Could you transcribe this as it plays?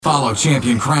Follow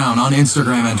Champion Crown on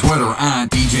Instagram and Twitter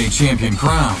at DJ Champion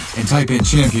Crown, and type in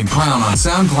Champion Crown on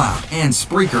SoundCloud and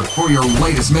Spreaker for your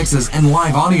latest mixes and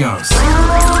live audios.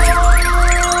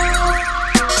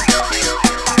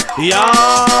 Yo,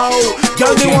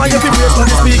 girl, me want you to brace on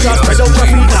the speaker. Spread out your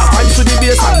feet now. Vibes to the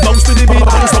bass and bounce to the beat.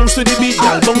 Bounce to the beat,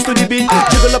 girl, bounce to the beat.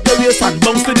 Jiggle up the waist and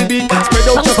bounce to the beat. Spread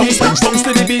out your feet and bounce to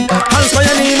the beat. Hands for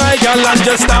your knee, my girl, and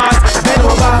just start. Bend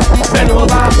over, bend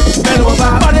over, bend over.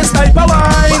 Body's type of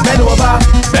wine. Bend over,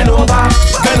 bend over,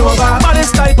 bend over.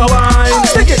 Body's type of wine.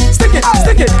 Stick it, stick it,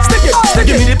 stick it, stick it, stick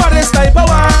it. Give me the body's type of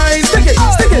wine. Stick it,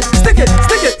 stick it, stick it,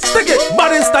 stick it, stick it.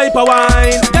 Body's type of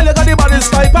wine. Girl, you got the body's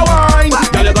type of wine.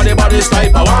 Girl, you got the body's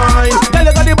type of wine. Girl,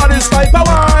 you got the body's type of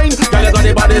wine. Girl, you got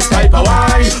the body's type of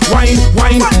wine. Wine,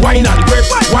 wine, wine and grip.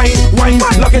 Wine, wine,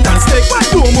 lock it and stick.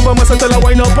 Don't move a muscle till I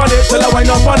wine up on it. Till I wine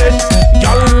up on it.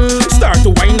 Girl, start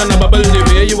to wine and a bubble. The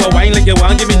way you a wine like you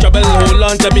want give me trouble. Hold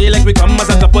on to me like we come as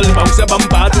a couple. Bounce your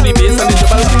bumper to the bass and the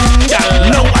treble. Girl,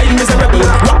 now I'm miserable.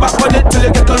 Rock back on it till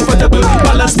you get comfortable.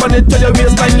 Balance on it till your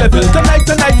waistline level.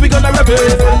 Tonight we gonna revel.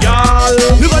 Girl,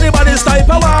 you got the body's type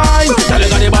of wine. Girl, you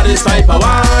got the body's type of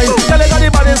wine. Girl, you got the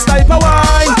body's type of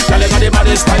wine. Girl, you got the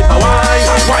body's type of wine.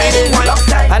 Wine, wine.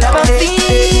 I never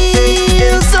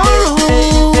feel so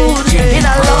rude in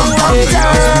a long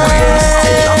time.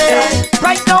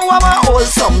 Right now I want hold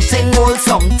something, hold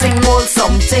something, hold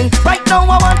something. Right now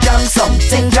I want jam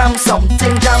something, jam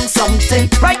something, jam something.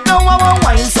 Right now I want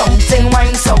wine something,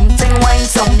 wine something, wine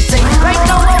something. Right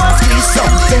now I want squeeze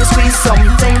something, squeeze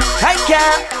something. I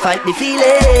can't fight the feeling,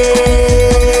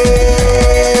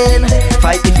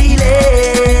 fight the feeling.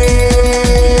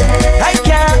 I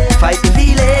can't fight the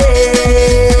feeling.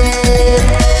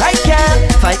 I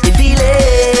can't fight the feeling.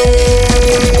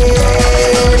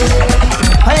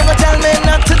 How you gonna tell me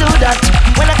not to do that?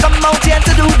 When I come out here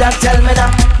to do that, tell me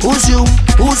that. Who's you?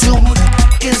 Who's you?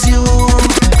 Is you?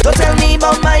 Don't tell me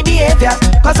about my behavior,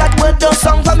 cause that word don't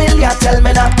sound familiar. Tell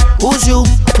me that. Who's you?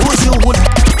 Who's you? Who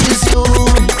is you?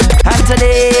 And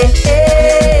today,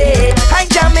 I'm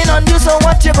jamming on you, so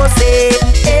what you gonna say?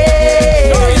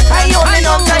 I only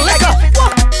know like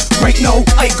right now,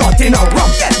 I got in a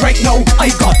rum. Right now, I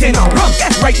got in a rum.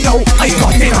 Right now, I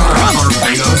got in a rum.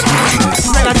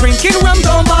 When I'm drinking rum,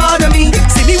 don't bother me.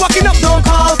 See me walking up, don't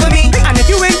call for me. And if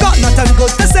you ain't got nothing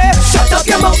good to say, shut up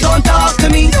your mouth, don't talk to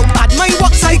me. Bad mind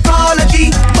work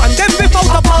psychology, ban them without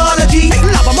apology.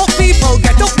 Love them up people,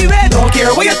 get up the way. Don't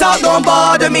care what you talk, don't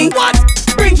bother me. What?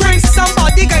 Bring drinks,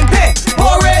 somebody can pay.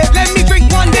 Pour it, let me drink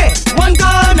one day. One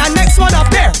gone and next one up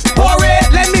there. Pour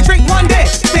it, let me drink one day.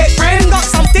 Fake friend got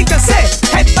something to say.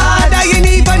 Head bad, I ain't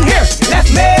even here. Left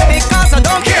me because I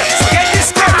don't care. So get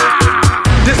this clear.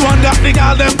 This one got the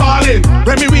girl them falling.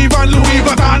 Remy Weave and Louis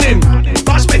Vuitton in.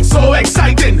 Bash makes so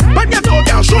exciting. When you go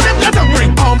down, show them let them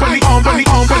bring. On bunny,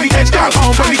 edge girl.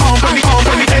 On bunny,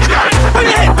 edge girl. When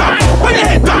you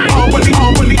head down, on bunny,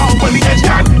 edge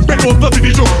girl. Bend over to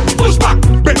the joke, push back.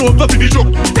 Bend over to the joke,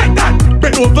 take that.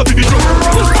 Bend over to the joke,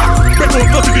 push back. Bend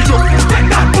over to the joke, take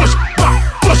that. Push back,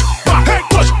 hey,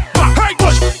 push back, hey,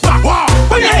 push back. Wow.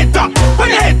 When you head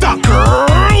down, girl.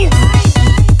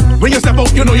 When you step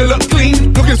out, you know you look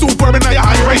clean. Looking superb in your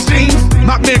high-rise jeans.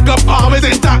 Mac makeup always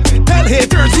intact. Tell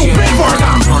haters you pay for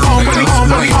that. On bunny,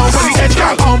 edge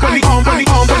girl. On bunny,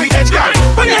 edge girl.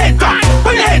 When you head down,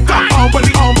 on bunny,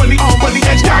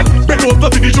 edge girl. Bend over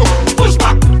to the joke, push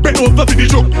back. Bend over to the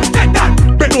joke, take that.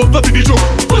 Bend over to the joke,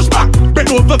 push back.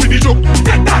 Bend over to the joke,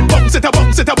 take that. Bounce it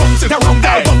around,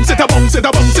 hey. Bounce it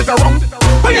around.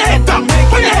 When you head down,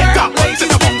 bounce it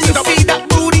around. See that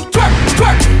booty, twerk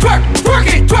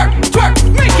it, twerk.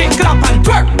 Make it clap and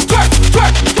twerk it,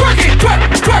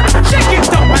 twerk. Shake it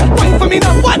up and wine for me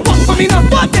now, walk for me now.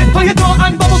 Put it on your door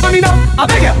and bubble for me now. I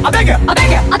beg you.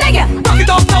 Rock it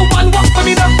off now and walk for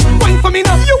me now. Wine for me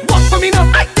now, you walk for me now.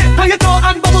 I get on your door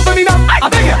and bubble for me now. I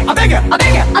beg you.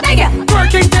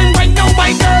 Twerking then right now,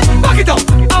 my girl. Rock it up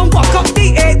and walk up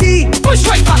D-A-D. Push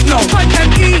right back now,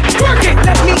 M-E. Twerk it,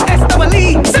 let me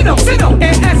S-double-E. Sit down,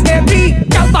 A-S-A-P.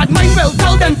 Girl bad mind will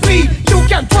tell them free. You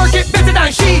can twerk it better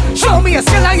than she. Show me a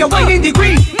skill and your whining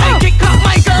degree. Make it clap,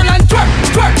 my girl, and twerk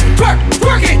it, twerk.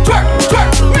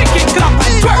 Make it clap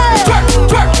and twerk it,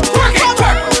 twerk.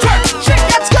 Shake,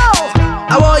 let's go.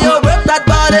 I want you to work that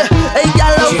body. Hey,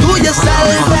 y'all, do yourself.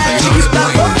 Keep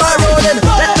that bumper rolling.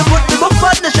 Let the put the book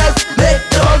on the shelf. Make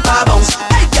the bumper bounce.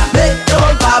 Hey, make the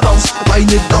bumper bounce.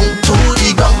 Wind it down to the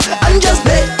ground and just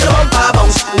make the bumper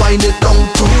bounce. Wind it down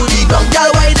to the ground.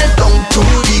 Y'all wind it down to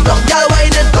the ground. Y'all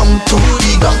wind it down to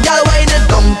the ground. Y'all wind it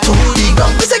down to the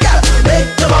ground. We say, girl, make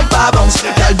the bumper bounce.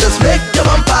 Y'all just make the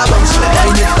bumper bounce.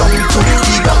 Wind it down to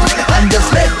the ground and just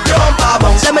make the bumper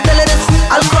bounce. Let me tell you this,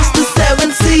 I'll cross the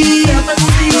 7 seas.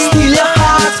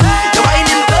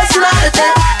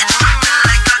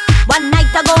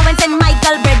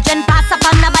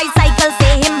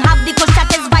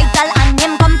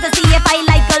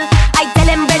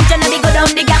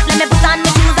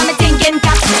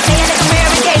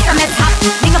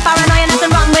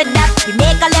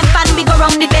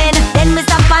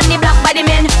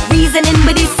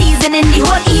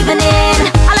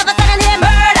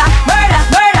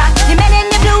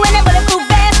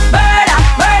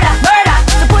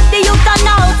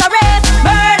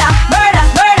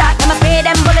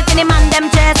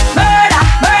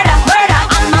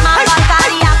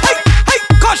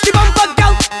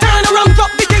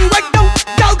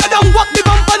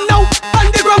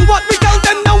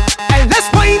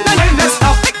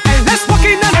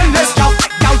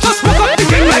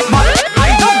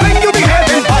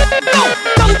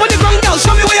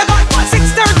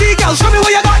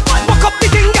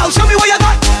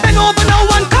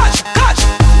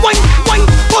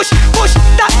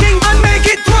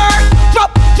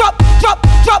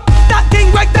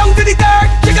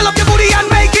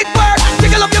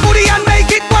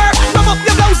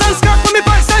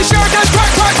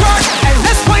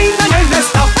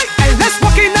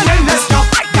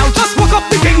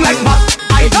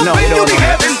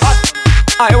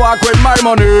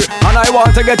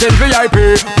 to get in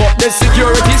VIP, but the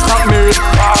security stop me.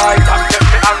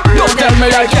 Don't tell me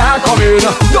I can't come in.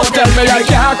 Don't tell me I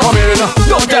can't come in.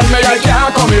 Don't tell me I can't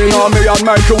come in. Me and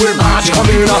Michael will match come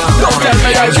in. Don't tell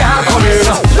me I can't come in.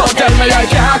 Don't tell me I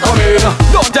can't come in.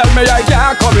 Don't tell me I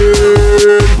can't come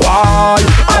in. Why?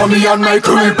 Me and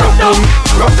Michael will broke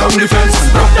down the fence,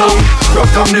 broke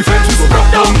down the fence, broke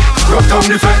down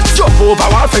the fence. Jump over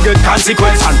wall for good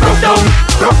consequence and broke down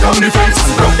the fence,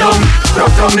 broke down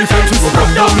the fence,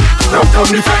 broke down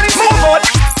the fence. Move on.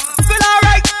 Feel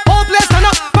alright, whole place turn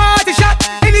up, party shot.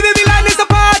 Any baby line is a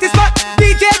party spot.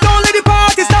 DJ don't let the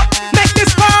party stop, make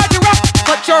this party rock.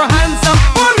 Put your hands up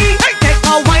for me, hey. Take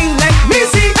a wine, let me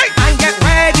see, hey. And get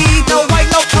ready to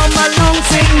wind up, come along,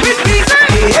 sing with me.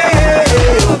 Hey, hey,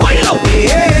 hey, wind up, hey,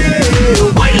 hey,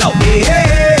 wind up, hey,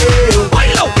 hey,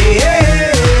 wind up, hey,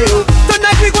 hey.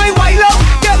 Tonight we going wild out,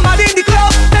 get mad in the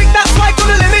club. Take that swag to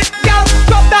the limit, girl.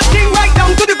 Drop that thing right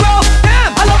down to the ground.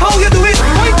 Damn, I love how you do it.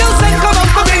 Wait till Saint come out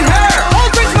to bring her. All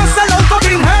Christmas alone to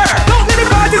bring her. Don't let the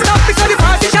party stop because the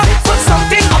party shop. Put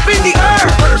something up in the air.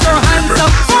 Put your hands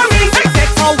up for me. Take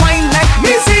a wine, let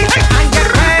me see. And get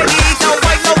ready to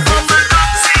wind up from my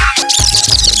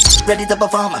Ready to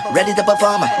perform, ready to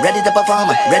perform, ready to perform,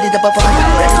 ready to perform,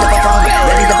 ready to perform,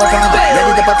 ready to perform,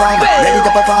 ready to perform, ready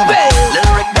to perform.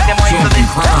 Little Rick, make them wine for me.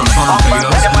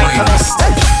 Barbados playlist.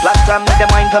 Black Sam, make them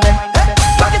wine for me.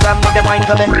 Black Sam, make them wine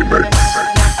for me.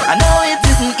 I know it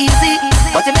isn't easy,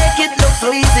 but you make it look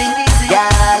so easy,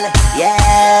 girl.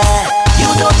 Yeah. You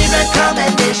don't need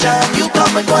recommendation, you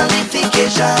come with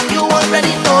qualification. You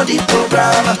already know the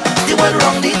program. You went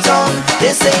wrong the tongue.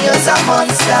 They say you're a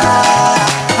monster,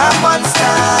 a monster.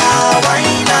 Why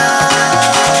not?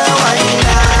 Why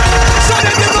not? So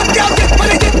let me go down,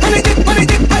 put it, put it, put it, put it,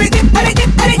 put it,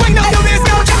 put it. Wind up your waist,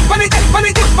 girl. Put it, put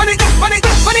it, put it, put it,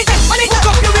 put it, put it. Hook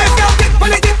up your waist, girl. Put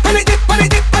it, put it, put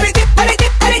it, put it, put it,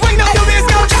 put it. Wind up your waist,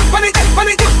 girl. Put it, put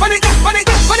it, put it, put it,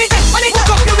 put it, put it. Hook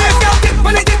up your waist, girl.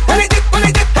 Put it, put it, put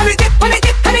it, put it, put it,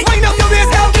 put it. Wind up your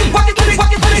waist, girl. Walk it, put it,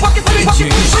 walk it, put it, walk it, put it, walk it,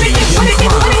 put it, put it, put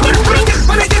it, put it, put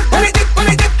it, put it, put it, put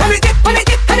it, put it, put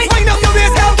it, put it. Wind up your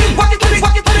waist, girl. Walk it, put it,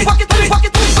 walk it, put it, walk it, put it, walk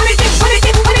it, put it, put it, put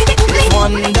it, put it, put it.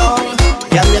 One down,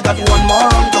 yeah, you got one more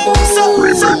round to go. So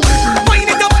wind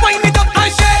it up and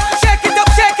shake it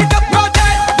up,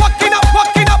 rotate, walking up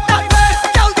that bass.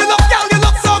 Girl, you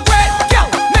look so great. Girl,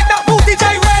 make that booty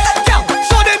gyrate. Girl,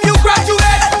 show them you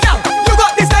graduate. Girl, you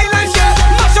got this style and shit.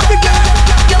 Mash up the game.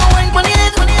 Girl, wine pon the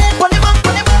head, pon the back,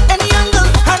 any angle,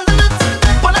 handle it.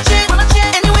 Pon a chain,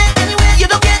 anywhere, you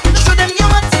don't get. Show them you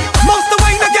want. Most the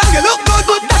wine, girl, you look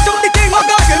good. Dash up the thing, my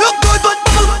God, you look good.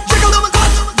 Jiggle,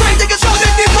 great, take a show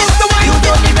them the most the wine. You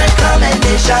don't need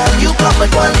recommendation, you come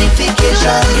with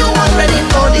qualification. You already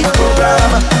know the program.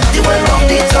 You went wrong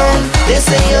the tongue. They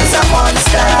say you're a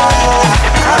monster,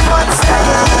 a monster.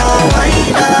 Why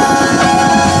not?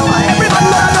 Everybody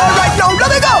know right now, let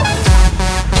me go.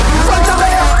 Front of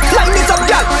me, line it up,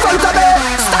 girl. Front of me,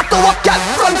 start to walk, girl.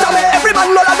 Front of me, everybody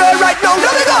know right now,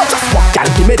 let me go. Just walk, girl,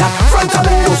 give me that. Front of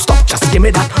me, don't stop, just give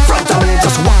me that. Front of me,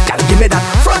 just walk, girl, give me that.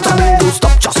 Front of me, don't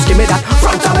stop, just give me that.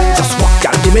 Front of me, just walk,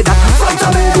 girl, give me that. Front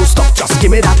of me, don't stop, just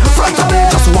give me that. Front of me,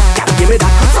 just walk, girl, give me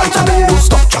that. Front of me, don't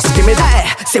stop, just give me that.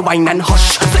 Say wine and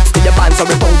hush, flex with your bands or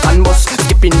rip out and bust.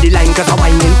 Skipping the line cause I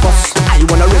whining fuss. I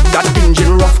wanna rip that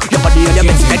engine rough. Your body and your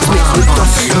best mix with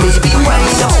dust. Baby,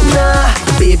 wind up now,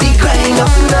 baby, grind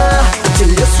up now,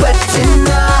 till you're sweating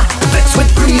now. Flex with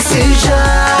precision,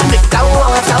 make that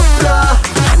water flow.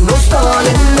 And no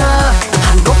stalling now,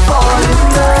 and no falling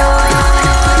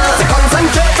now. So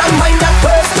concentrate and mind that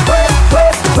waist.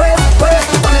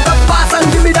 Turn it up fast and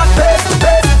give me that pace.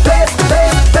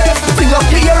 Bring up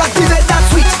your ear, activate that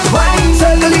switch. Wine,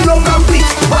 circle it round complete.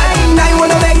 Wine, I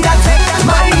wanna make that take.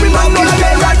 Mine, remind me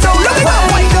again right now. Let me go.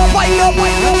 Wind up.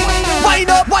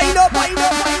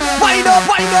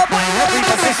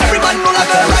 Every man know like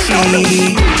a right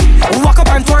now. Walk up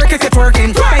and twerk if you're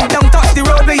twerking. Bend down, touch the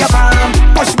road with your palm.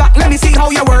 Push back, let me see how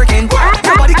you're working.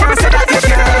 Nobody can say that you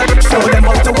can. Show them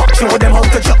how to walk, show them how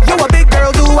to jump. You a big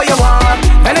girl, do what you want.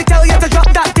 When I tell you to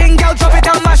drop that thing, girl, drop it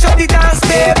and mash up the dance,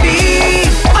 baby.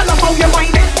 I love how you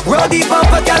wind it. Roll the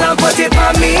bumper, girl, and put it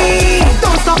on me.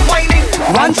 Don't stop whining.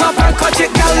 One drop and catch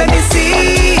it, girl, let me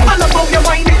see. I love how you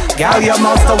wind it. Girl, your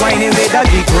master whining with a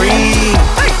degree.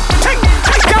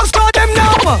 Hey, girls, show them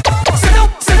now.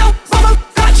 Sit down, bubble,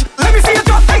 catch. Let me see you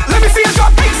drop. Hey, let me see you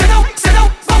drop. Hey, sit down,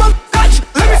 bubble, catch.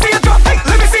 Let me see you drop. Hey,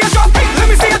 let me see you drop. Hey, let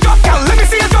me see you drop, girl. Let me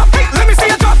see you drop. Hey, let me see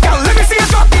you drop, girl. Let me see you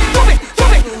drop. Do it.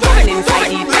 Let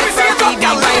me see you drop,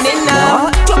 girl.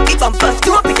 Drop the bumper,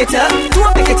 do a pick it up, girl, do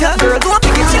a pick it up. Drop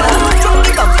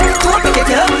the bumper, do a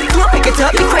pick it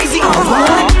up, you crazy, oh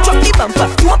what? Drop the bumper,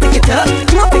 do a pick it up,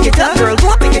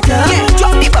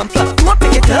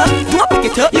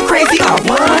 or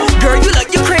what? Girl, you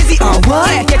look you crazy or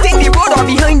what? You take the road or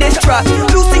behind this truck.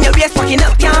 Loosen your waist, fucking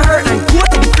up can't hurt. And go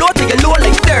to the floor till you're low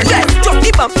like dirt. Drop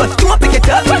the bumper, don't pick it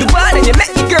up. The ball and you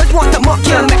make the girls want to mock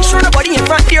you. Make sure nobody in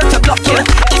front here to block you.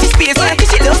 Give you space,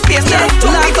 give you little space.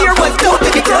 Last year was don't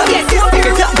pick it up. Pick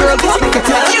it up, girl, don't pick it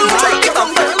up. Drop the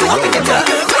bumper, don't pick it up.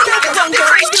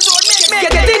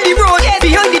 Get in the road,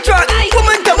 behind the truck.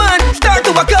 Woman to man, start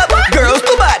to walk up. Girls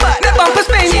too bad, that bumper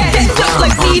spin. Get just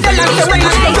like Eden and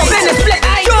Serena. Come in and split.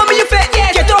 Show me your fit.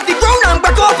 Get off the ground and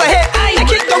back off ahead.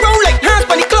 Make it go round like hands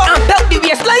on the clock. And belt the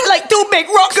waistline like two big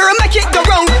rocks. Girl, make it go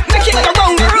round, make it go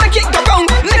round, make it go round,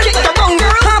 make it go round.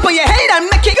 Hand on your head and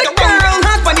make it go round.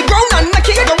 Hands on the ground and make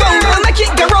it go round, make it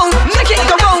go round, make it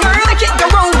go round, make it go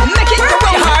round, make it go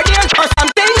round. Hard ear or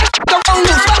something. Go round,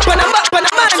 up and I'm up and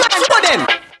I'm on. What then?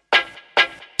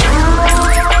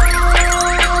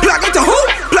 Plug it to who?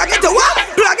 Plug it to what?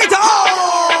 Plug it to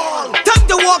all. Time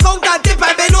to walk out and dip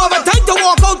and bend over. Time to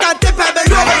walk out and dip and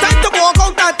bend over. Time to walk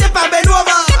out and dip and bend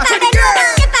over. Time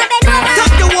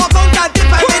to walk out and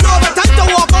dip and bend over. Time to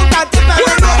walk out and dip and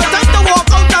bend over. Time to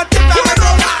walk out and dip and bend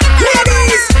over.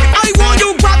 Ladies, I want you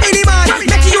grab any man.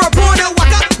 Make your opponent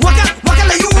walk up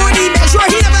like you own him. Make sure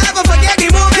he never ever forget the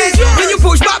moment when you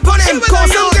push back on him.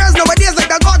 Cause some girls nowadays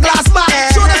like they got glass back.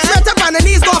 Show them straight up and the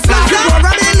knees go flat. You go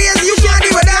running lazy, you can't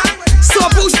deal with that. So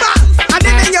push back and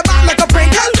then bend your back like a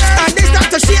Pringle. And they start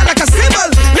to shake like a cymbal.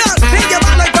 Look, bend your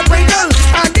back like a Pringle.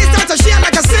 And they start to shake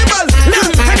like a cymbal. Look,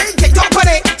 and then get up on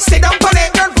it, sit down on it,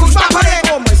 girl, push back on it.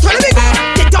 So let me go.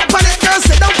 Get up on it, girl,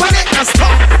 sit down on it, and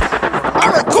stop.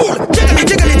 Alright, cool. Jiggly,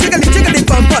 jiggly, jiggly, jiggly,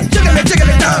 bumper. Jiggly,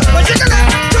 jiggly, down. Jiggly,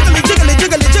 jiggly, jiggly,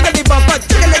 jiggly, jiggly, bumper.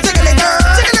 Jiggly, jiggly, girl.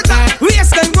 Jiggly, down.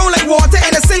 Waist can roll like water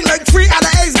and a sink like 3 out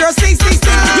of 8, girl. Sing, sing,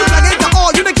 sing. You plug into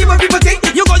all, you don't keep what people think.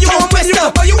 You go, you won't mess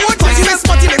up. But you won't touch you, miss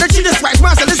spotty, like she just scratch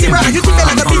my so let's see right. You keep it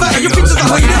like a beaver and you fix it a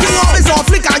hood. You always on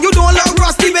flick and you don't look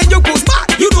rusty when you push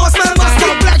back. You don't smell musty.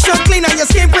 Black shirt clean and your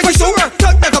skin pretty sure.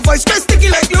 Tuck like a voice, stress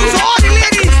sticky like glue. So all the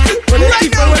ladies,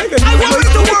 right now, I want you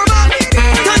to warm up.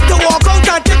 Time to walk out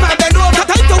and dip and bend over.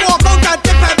 Time to walk out and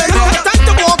dip and bend over. Time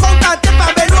to walk out and dip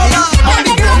and bend over. On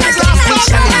the ground, time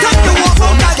to walk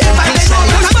out and dip and bend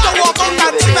over. Time to walk out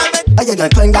and dip and bend over. You gonna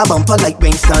climb that bumper like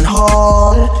Winston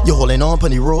Hall. You holding on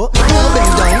the rope. Go bang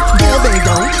down, go bang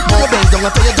down, go bang down. I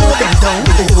feel you go bang down.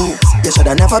 Ooh, you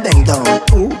shoulda never bang down.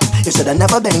 Ooh, you shoulda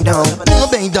never bang down.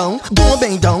 Go bang down, go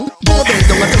bang down, go bang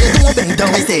down. I feel you go bang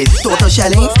down. I said total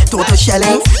shelling.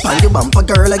 On your bumper,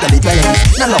 girl, I got the dwellings.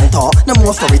 No long talk, no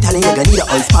more storytelling. You gonna need a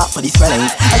ice pop for these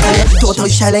swellings. I got total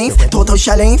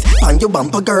shellings. On your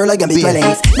bumper, girl, I got the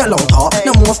dwellings. No long talk,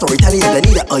 no more storytelling. You gonna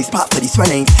need a ice pop for these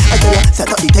swellings. I tell you,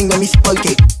 set up the thing, let me spike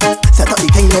it. Set up the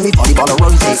thing, let me volleyball a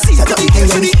rose. Set up the thing,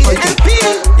 let me spike it.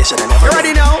 You shoulda never. You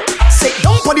ready now? Sit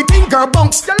down for the thing, girl,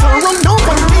 bounce. Turn around down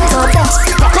for the thing, girl, bounce.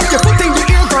 Cock up your foot in the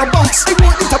air, girl, bounce. I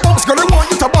want you to bounce, girl, I want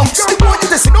you to bounce. I want you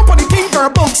to sit down for the thing, girl,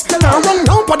 bounce. Turn around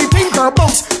down for the thing, girl,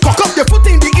 bounce. Cock up your foot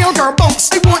in the air, girl, bounce.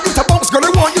 I want you to bounce, girl,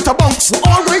 I want you to bounce. Well,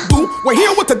 alright, boo, we're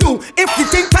here what to do. If the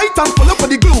thing tight and full up of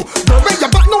the glue, girl, bend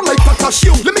your back now like a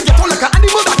shoe. Let me get on like an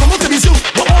animal that come out to the zoo.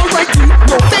 Well, alright, too,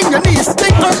 no, bend your knees,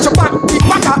 think arch your back, kick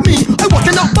back at me. I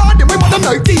walking out bad in my mother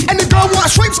 90. And the girl want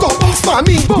stripes, go bounce for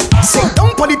me. Sit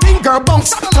down for the thing, girl,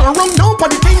 bounce. Turn around down for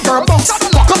the thing, girl, bounce.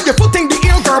 Walk up your foot in the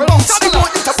air, girl, bounce. I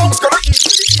want you to bounce, girl.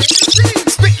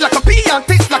 Spit like a pea and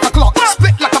tick like a clock.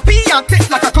 Spit like a pea and tick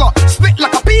like a clock. Spit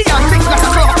like a pea and tick like a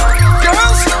clock.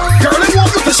 Girls, girl, I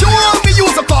want you to show me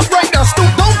use a top rider. Stoop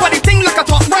down for the thing like a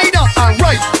top rider. And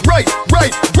right.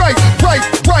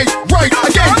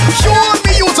 Again, show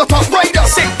me use a top rider.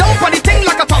 Sit down for the thing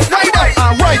like a top rider.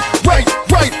 And right.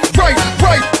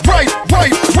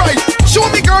 Show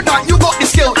me, girl, that you got the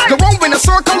skill. Go round in a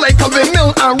circle like a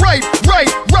windmill. And right.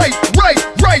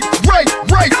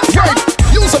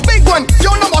 Use a big one.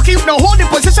 You're not walking, now hold the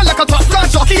position like a top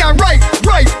class jockey. And right.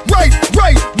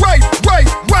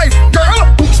 Girl,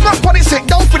 snap for the sit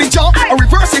down for the jump. Or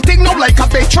reverse the thing now like a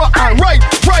big truck. And right.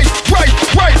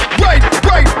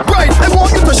 I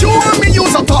want you to show me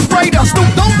use a top rider.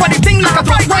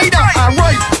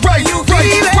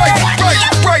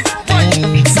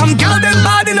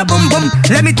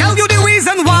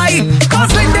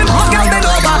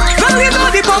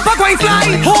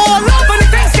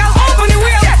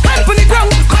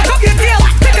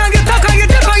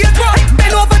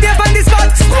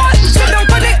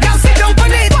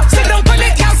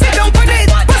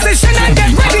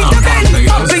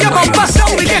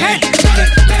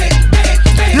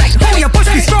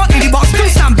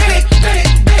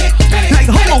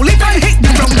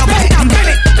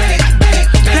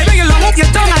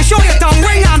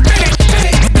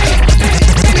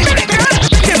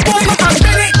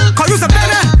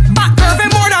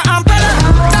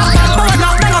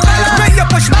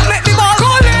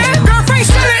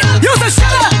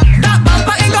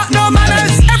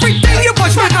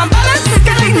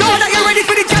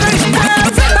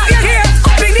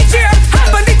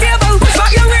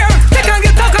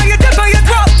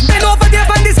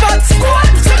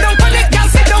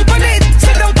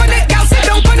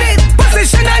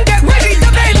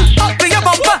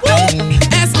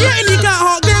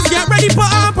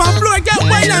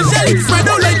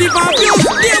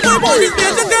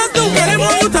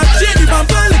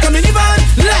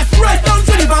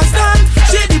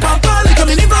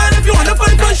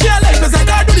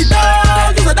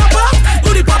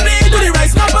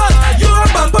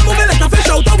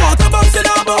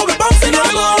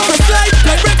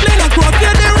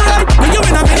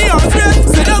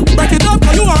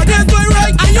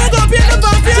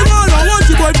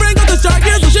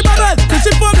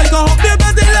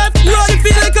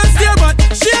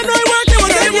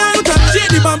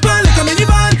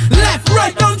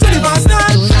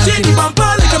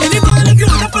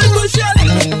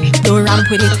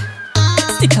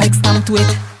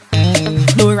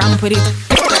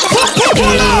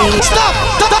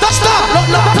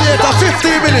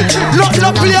 minutes. Look,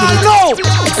 play all now.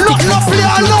 Look, play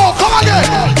all now. Come again.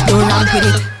 Don't run with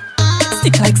it.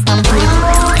 Stick like stamp with it.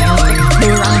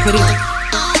 Don't run with it.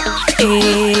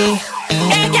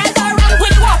 Hey, girl, don't run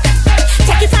with what?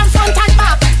 Take it from front and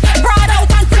back. Broad out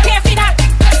and prepare for that.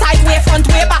 Side way, front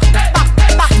way, back.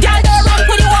 Girl, don't run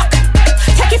with what?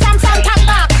 Take it from front and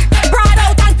back. Broad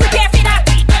out and prepare for that.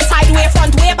 Side way,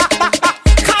 front way, back.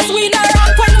 Cause we don't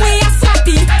run when we are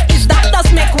sloppy. If that does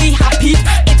make we happy,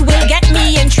 it will get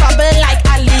me in trouble like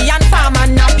Ali and Farmer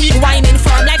Nappy. Whining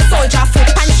firm like soldier, foot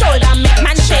and shoulder, make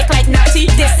man shake like Natty.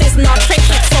 This is not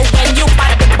cricket, so when you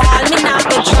bite the ball, me not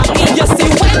go jumpy. You see,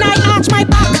 when I arch my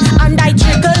back and I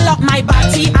jiggle up my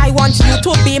body, I want you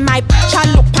to be my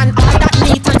chalup and all that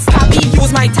neat and stabby. Use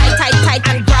my tight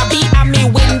and grabby, and me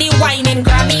windy whining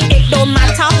Grammy. It don't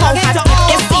matter how hot it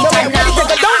is, see time now.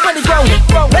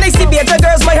 When I see better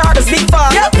girls, my heart is beat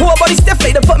fast. Whole body stiff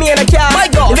like they put me in a car. My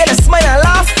God, they made a smile and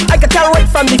laugh. I could tell right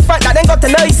from the front that they got the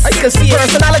nice. I can see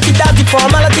personality, that's the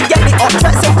formality. Get the up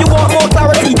threats if you want more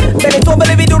clarity. Then they told me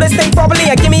we do this thing properly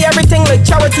and give me everything like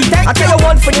charity. I tell you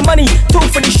 1 for the money, 2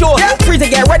 for the show, 3 to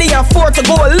get ready and 4 to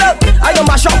go. Look, I got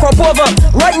my shot crop over.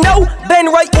 Right now,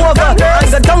 bend right over. I'm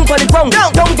the down for the ground,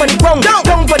 down for the ground,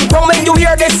 down for the ground. When you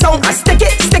hear this song, I stick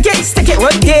it right there. Stick it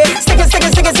right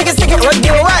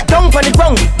there. Right down for the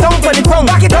ground, down for the ground.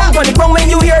 Back it down for the ground. When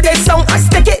you hear this song, I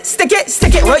stick it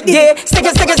right there. Stick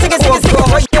it right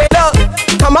there. Look,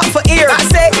 come up for ear. I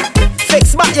say,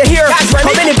 fix back your hair.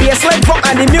 Come in the bass like pop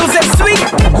and the music sweet.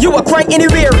 You a crank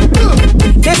anywhere.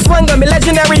 This one gonna be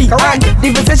legendary. Correct.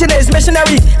 The position is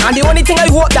missionary, and the only thing I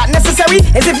hope that necessary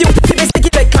is if you keep it sticky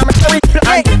like commentary.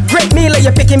 And grip me like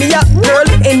you're picking me up, girl.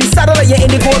 In the saddle like you're in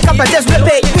the gold cup. I just rip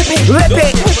it.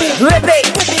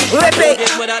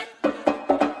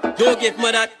 Don't give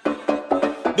me that.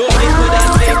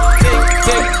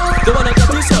 Don't wanna get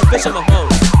too selfish in my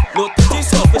house. No too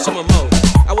selfish in my mouth.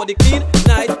 I want the clean,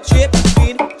 nice, shape,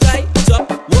 clean, tight, up,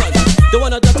 one. Don't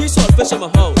wanna get too selfish in my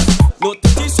house. No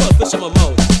too selfish in my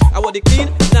mouth. I want the clean,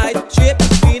 nice, shape,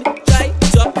 clean, tight,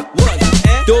 up, one.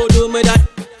 Don't do me that,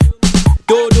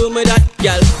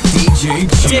 girl. DJ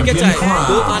Take your Champion time, go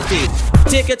Crown. and take.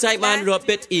 Take your time and rub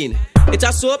it in. It's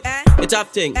a soap, it's a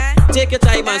thing. Take your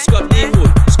time and scrub the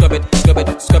wood. Scrub it.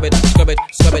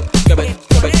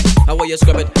 How will you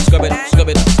scrub it?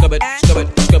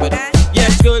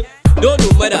 Yes, good. Don't do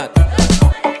me that.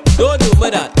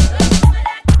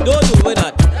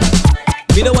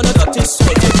 We don't wanna touch this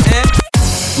subject,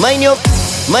 Mind your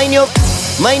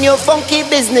funky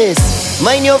business.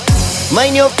 Mind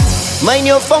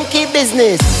your funky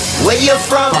business. Where you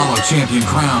from? Follow Champion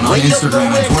Crown on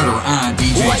Instagram and Twitter at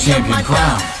DJ Champion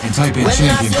Crown, and type in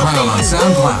Champion Crown on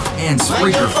SoundCloud and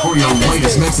Spreaker for your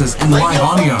latest mixes and live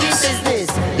audios.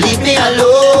 Leave me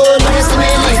alone, listen me,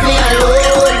 leave me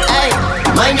alone. Ay,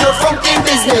 mind your funky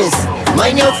business.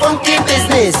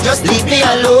 Just leave me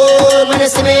alone. When you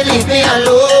see me, leave me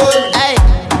alone. Ay,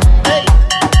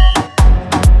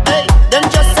 them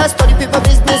just a study people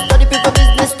business.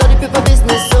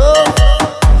 So,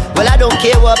 well, I don't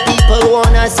care what people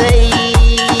wanna say.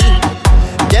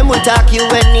 Them will talk you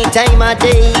any time of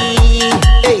day.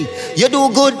 Hey, you do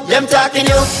good, them talking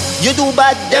you. You do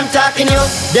bad, them talking you.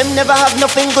 Them never have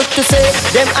nothing good to say.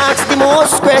 Them ask the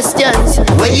most questions.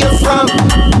 Where you from?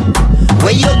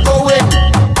 Where you going?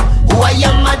 Who are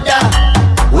your mother?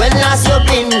 When last you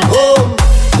been home?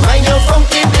 Mind your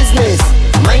funky business.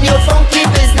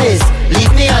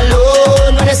 Leave me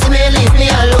alone. When you see me, leave me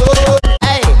alone.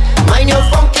 Hey, mind your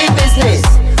funky business.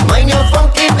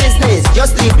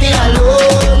 Just leave me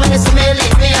alone. When you see me,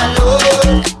 leave me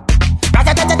alone.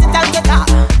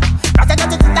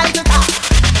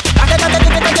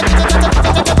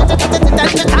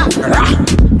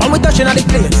 When we touching on the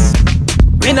place,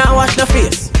 we now wash the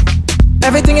face.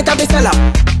 Everything it have to sell up.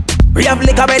 We have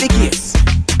liquor by the case.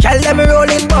 Tell them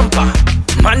rolling bumper,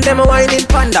 man them whining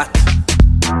panda.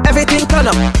 Everything turn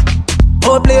up,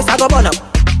 whole place I go burn up.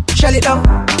 Shell it down,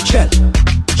 shell.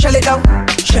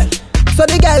 So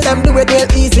the girl them do it real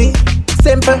easy,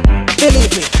 simple,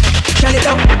 believe me. Shell it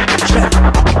down, shell.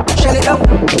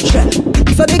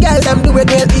 So the girl them do it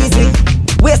real easy.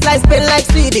 Waistline spin like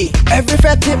CD, every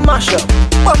fret it mash up.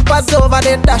 Bumpers over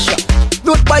then dash up.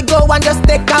 Root boy go and just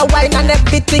take a wine and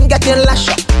everything getting lash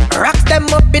up. Rocks them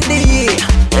up in the air,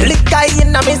 liquor in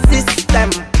my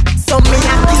system. So me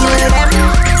a kill them,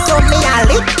 so me a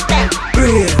lick them.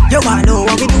 Brave, you wanna know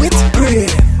how we do it?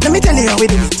 Brave, let me tell you how we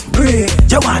do it. Brave,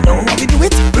 you wanna know how we do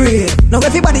it? Brave, now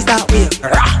everybody start with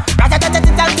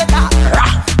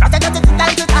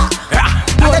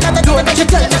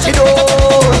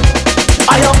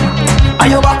Are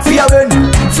you back for your win?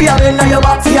 Are you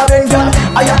back back for your bend, girl.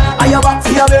 Are you back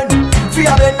for your bend? For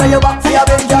your bend, are you back for your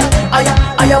bend, girl?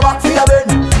 Are you back for your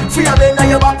bend? For your bend, are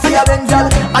you back for your bend, girl?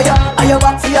 Are you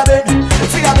back for your bend?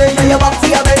 For your bend, are you back for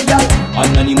your bend, girl?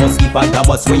 Anonymous keep on the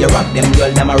bus where you rock them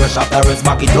girl. Them a rush off the rest,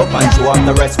 back it up and show off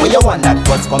the rest. Where you want that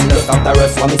bus, come just off the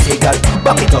rest. What me say, girl?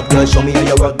 Back it up, girl, show me how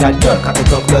you work that. Girl, cock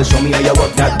it up, girl, show me how you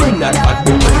work that. Bring that fat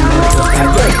boom, bring that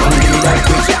girl, come give me that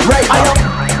quick. Right now,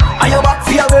 are you back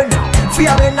for your bend? For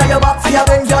your bend, are you back for your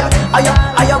bend, girl? Are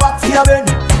you back for your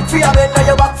bend? For your bend, are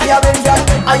you back for your bend, girl?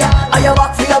 Are you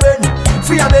back for your bend?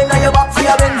 For your bend, are you back for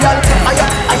your bend, girl? Are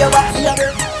you back for your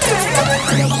bend?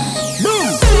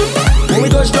 When we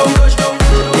touch down,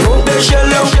 you won't play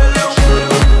shallow.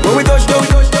 When we touch down,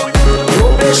 you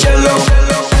won't play shallow.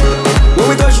 When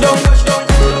we touch down,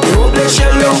 you won't play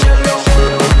shallow.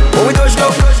 When we touch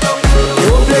down,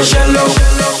 you won't play shallow.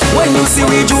 When you see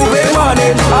we Juve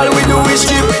morning, all we do is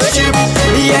chip.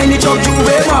 Behind the truck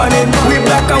Juve morning, we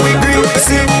black and we green.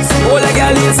 See, all a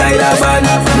girl inside a van,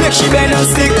 make she bend and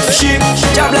stick. She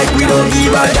job like we don't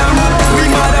give a damn. We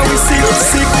mad and we sick.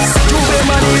 Juve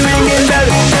money ringing bell,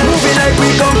 moving like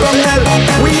we come from hell.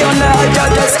 We on the hot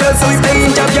just girl, so we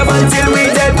playing jab until we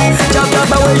dead. Jab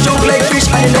and we jump like fish,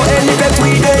 and no any bet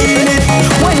we dey in it.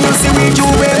 When you see we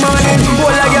Juve morning,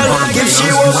 all a girl if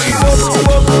she walk.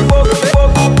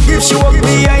 If she walk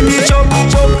behind the truck,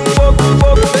 behind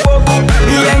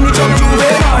the truck, Juve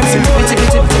morning.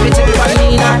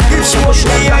 If she walk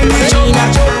behind the truck,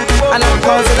 and I'm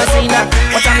causing a scene.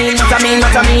 What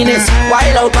I mean is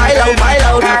wild out.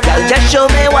 Girl, just show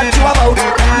me what you about.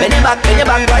 Bend your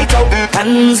back right out.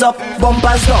 Hands up,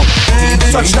 bumpers down.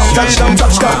 Touchdown.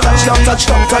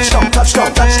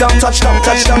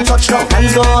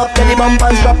 Hands go up, then the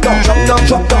bumpers drop down.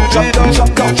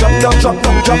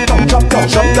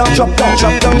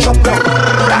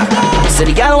 So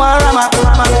the girl want rama.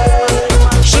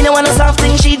 She don't want a soft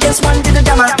thing, she just wanted a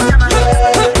drama.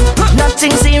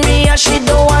 Nothing serious, she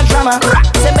don't want drama.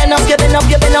 Say bend up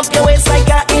your waist like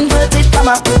a inverted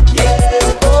comma.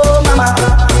 Yeah, oh mama.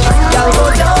 Girl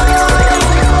go down.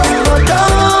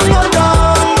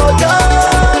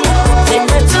 Take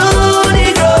me to the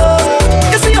ground.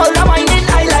 You see all the winding,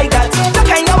 I like that. The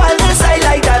kind of wildness, I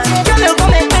like that. Girl, you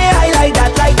come make me, I like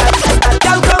that.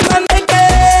 Girl, come and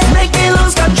make me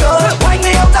lose control. Wind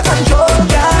me out of control,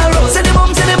 girl. Say the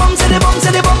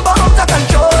bum, out of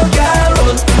control,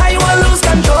 girl. I want lose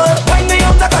control. Wind me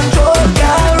out of control,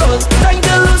 girl. Time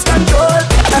to lose control.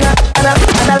 And I like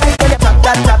when you tap.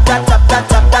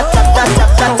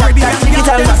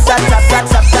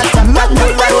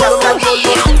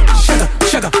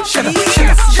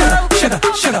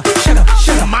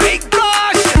 Sugar. My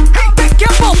gosh! Hey, take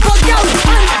your bumper, girl,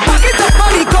 and back it up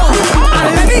on the gun. And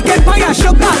let me get by your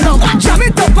sugar love. Jam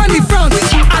it up on the front,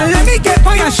 and let me get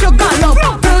by your sugar love.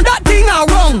 Turn that thing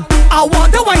around. I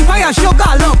want the wine by your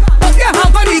sugar love. Put your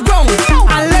hand on the ground,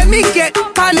 and let me get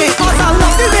on it. 'Cause I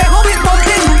love the way how it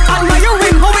bumping, and my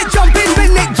ring how it jumping.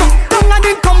 When it jump down and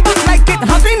then come back like it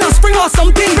having a spring or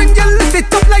something. When you lift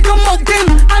it up like a mountain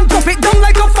and drop it down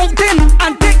like a fountain,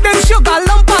 and take them sugar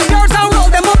lump and yours and roll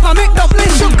them up and make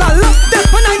dumpling. Sugar lump them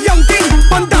when a young thing,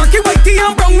 one darky, whitey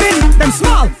and brown men. Them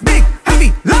small, big,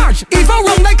 heavy, large, even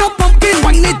round like a pumpkin.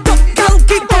 Wind it up, girl,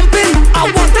 keep bumping. I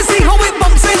want to see how it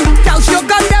bumps in. Girl,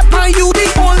 sugar that pan you, the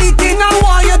only thing I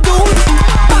want.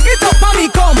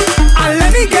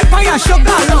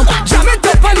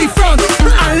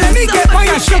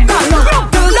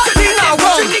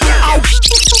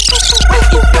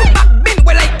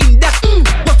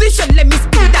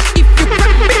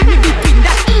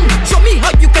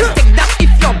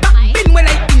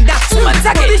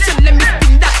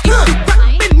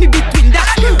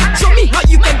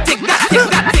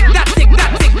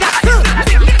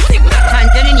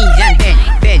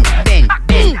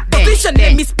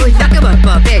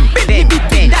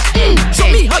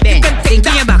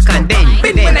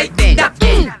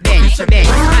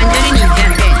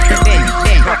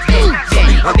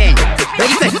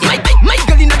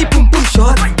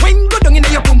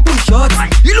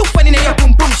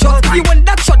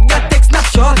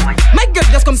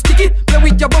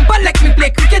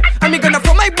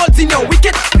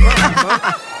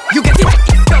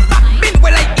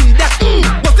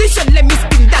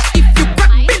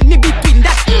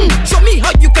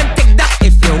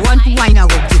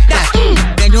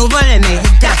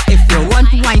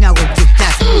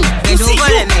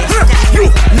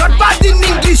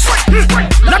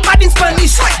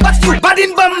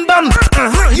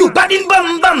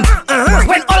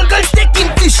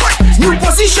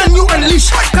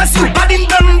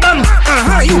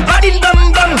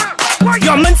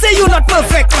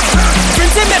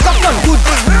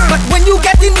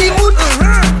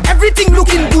 everything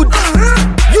looking good.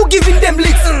 You giving them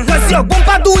licks, cause your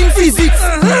bumper doing physics.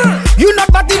 You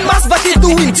not bad in mass, but it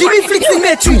doing Jimmy flicks in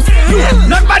the tune.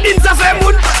 Not bad in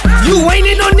Zafemun. You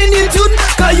whining on the new tune,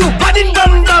 cause you bad in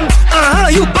bum bum.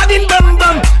 You bad in bum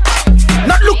bum.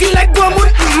 Not looking like Guamun.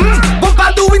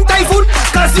 Bumper doing typhoon,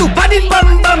 cause you bad in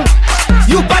bum bum.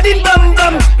 You bad in bum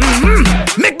bum.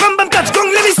 Make bum bum touch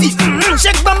gong, let me see.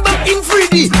 Check bum bum in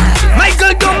 3D. My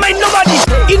girl don't mind nobody.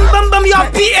 In bum bum you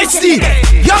have PhD.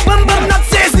 Your bum bum not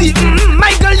sassy.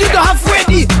 My girl you don't have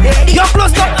ready. Your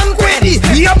clothes not unready.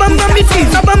 Your bum bum it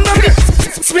is. Your bum bum it.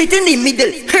 Split in the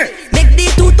middle. Make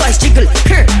the two toys jiggle.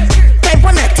 Climb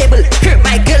on a table.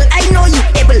 My girl, I know you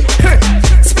able.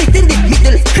 Split in the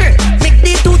middle. Make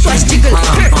the two toys jiggle.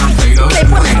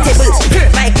 Climb on a table.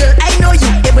 My girl, I know you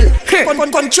able.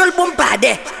 Control bumper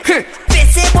there.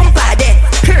 Face bumper there.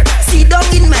 Sit down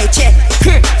in my chair.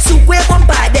 Sukwe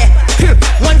bumper there.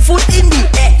 One foot in the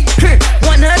air.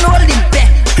 One hand holding back.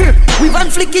 With one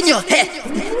flick in your hair.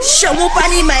 Show up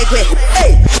on my way.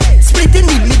 Hey, split in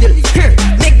the middle.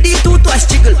 Make the two toys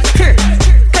jiggle.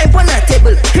 Climb on a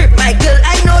table. My girl,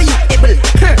 I know you able.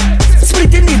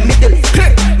 Split in the middle.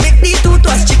 Make the two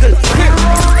toys jiggle.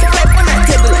 Climb on a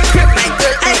table. My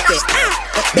girl, I know.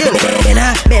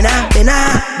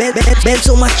 Bend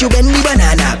so much you bend the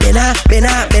banana.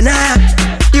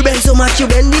 You bend so much you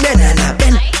bend the banana.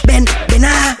 Bend.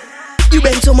 You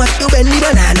bend so much you bend the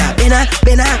banana.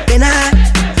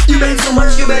 You bend so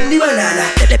much you bend the banana.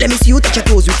 Let me see you touch your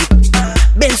toes with it.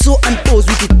 Bend so and pose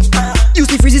with it. You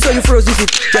see freezes so you froze with it.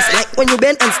 Just like when you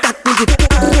bend and start with it.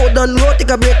 Roll down low,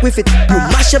 take a break with it. You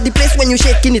mash up the place when you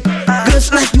shaking it.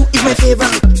 Girls like you is my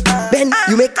favorite. Bend,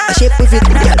 you make a shape with it.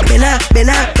 Bend.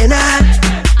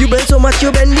 You bend so much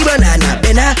you bend the banana.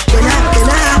 Bend.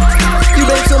 You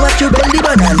bend so much you bend the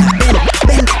banana.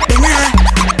 Bend.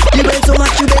 You bend so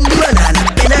much you bend the banana.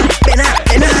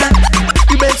 Bend.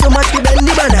 You bend so much you bend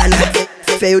the banana.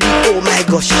 Oh my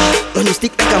gosh, when you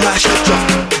stick like a marshal truck.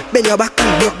 Bend your back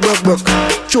and broke.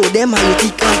 Show them how you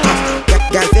tick and talk.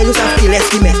 Girl, fail yourself till let's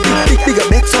give me. Bigger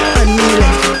backs up and knee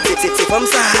length. C'est from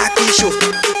Sahaki show.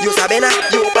 You sabena,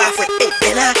 you baffet. Hey,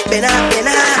 bena.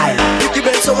 You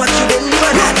bend so much you bend the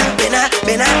banana. Bena.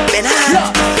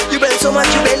 You bend so much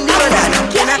you bend the banana.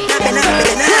 Bena.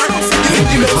 You bend so much you bend the banana. Bena.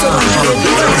 You bend so much you bend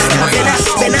the banana.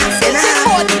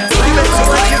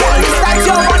 That's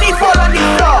your money fall on the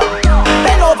floor.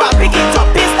 Bend over, pick it up.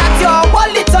 Is that your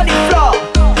wallet on the floor?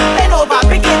 Bend over,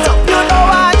 pick it up. You know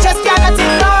I just cannot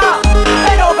ignore.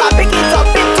 Bend over, pick it up.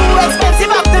 It's too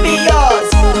expensive up to be yours.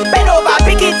 Bend over,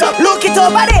 pick it up. Look it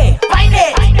over there. Find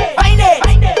it.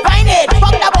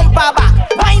 Fuck the bumper back.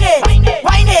 Find it.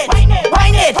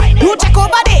 You check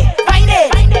over there. Find it.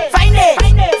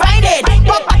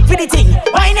 Fuck back for the thing.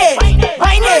 Find it.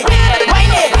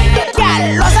 Girl,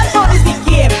 lost and found is the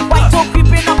game. Why so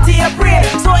creeping up to your brain?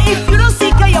 So if you don't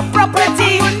secure your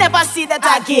property, you'll never see that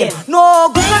again. No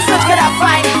Google search can I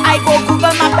find. I go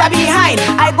Google map that behind.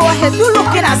 I go ahead to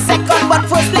look in a second, but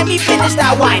first let me finish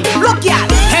that wine. Look, y'all,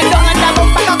 head down and that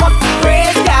bump back up.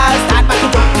 Praise God, start back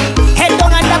it up. Head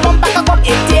down and that bump back up.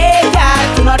 It take y'all,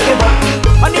 do not give up.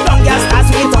 On the ground, y'all start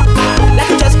swing it up. Let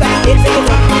me just grab it, pick it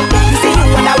up. You see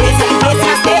you on that way, so the place and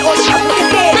I stay. Oh shit, look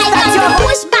at this. That's your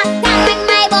push back and ring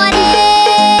my body.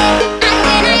 And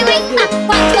when I ring back,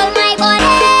 control my body.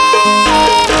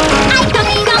 I come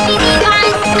in on the divan,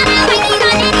 and I wait in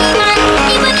on anyone.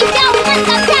 Even if your woman's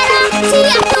a terror, she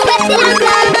has to wait till I'm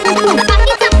done. Back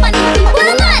it up on the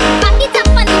people, man. Back it up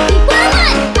on the people,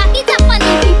 man. Back it up on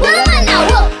the people, man. Now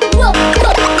whoa.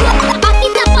 Back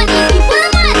it up on the people,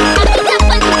 man. Back it up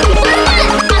on the people, man.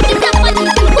 Back it up on the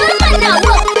people, man. Now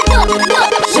whoa.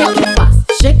 Shake it fast,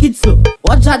 shake it slow.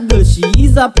 Watch that girl, she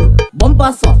is a pro.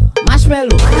 Bumper soft,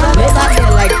 marshmallow. Play that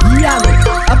girl like piano.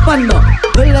 Up and down,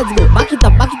 girl let's go. Back it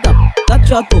up. Touch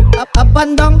your toe. Up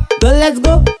and down, girl let's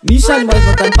go. Mission boys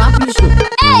not on papi show.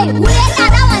 Hey, who let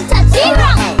that one touch it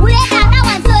wrong? Who let that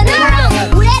one turn around?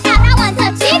 Who let that one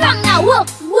touch it wrong? Now whoa.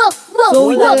 So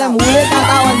we tell them who let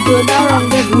that one turn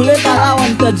around? Yes, who let that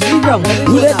one touch it wrong?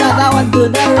 Who let that one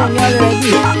turn around? You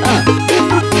ready?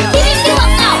 Give him the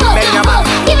walk now, go.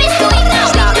 Give him the wing now,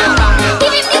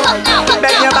 Give him the walk now, go.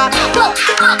 Bend your back.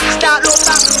 Start look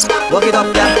back. Walk it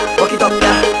up, yeah. Walk it up,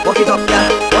 yeah. Walk it up, yeah.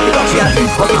 Walk it up, yeah.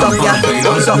 Walk it up, yeah.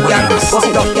 Walk it up, yeah. Walk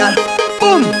it up, yeah.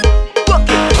 Boom. Walk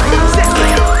it. Set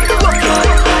it. Walk it.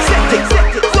 Set it.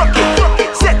 Walk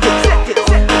it. Set it.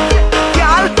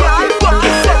 Girl, walk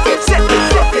it. Set it.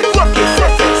 Walk it.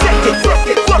 Set it.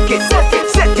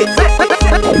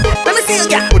 Let me see you,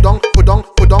 girl. Put on.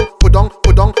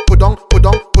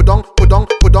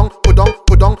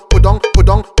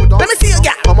 Let me see you,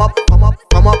 girl. Come up.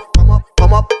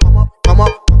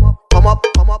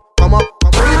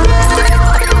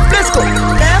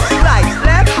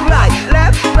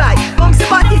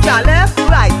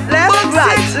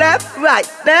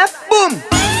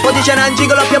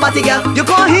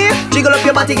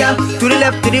 party, girl. To the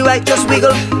left, to the right, just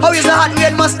wiggle. How is the hot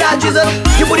red mustard drizzle?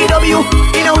 You put it W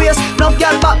in a waist, enough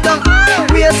girl back down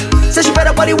waist. Say she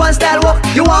better body one style walk.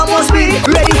 You want more speedy?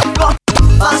 Ready? Go.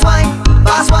 Fast wine,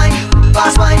 fast wine,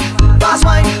 fast wine, fast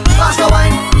wine, faster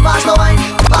wine, faster wine,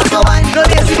 faster wine. No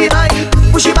lazy behind.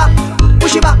 Push it back,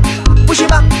 push it back, push it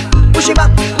back, push it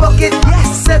back. Rock it,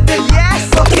 yes, set it, yes.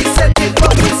 Rock it, set it,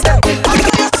 rock it, set it.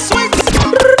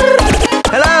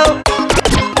 Hello.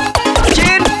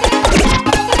 Chin.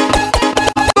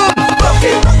 Boom. Rock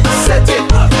it, set it,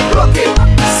 rock it,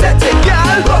 set it,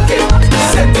 girl. Rock it,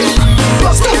 set it,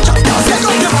 rock it, set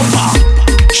it.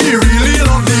 She really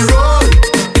love the road.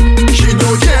 She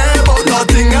don't care about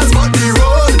nothing else but the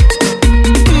road.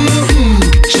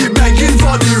 She begging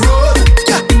for the road.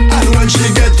 Yeah. And when she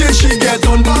get it, she get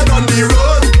on bad on the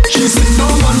road. She sit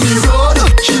down on the road.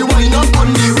 She wind up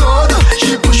on the road.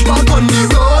 She push back on the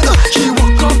road. She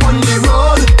walk up on the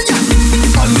road.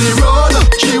 Yeah. On the road.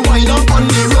 She wind up on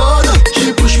the road.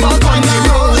 She push back on the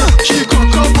road. She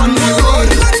cock up on the road.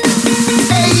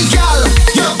 Hey girl,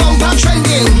 your bumper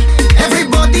trending.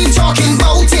 Everybody talking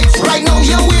about it. Right now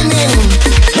you're winning.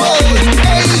 Whoa,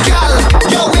 hey girl,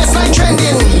 your waistline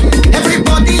trending.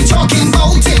 Everybody talking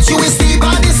about it. You is the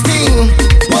baddest thing.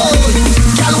 Whoa,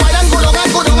 girl, why don't go down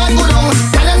and go down and go down.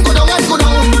 Why don't go down and go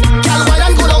down. Girl, why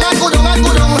don't go down and go down and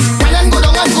go down. Why don't go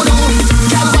down and go down.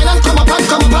 Girl, why don't come up and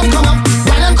come up and come up.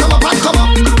 Why don't come up and come up.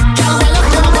 Girl, why don't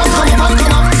come up and come up and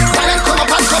come up. Why don't come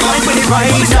up and come up.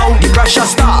 Right now, the pressure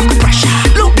start.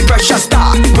 Look, the pressure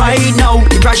start. Right now,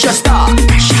 the pressure start.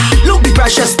 Look, the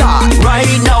pressure start.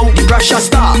 Right now, the pressure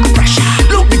start.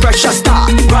 Look, the pressure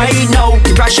start. Right now,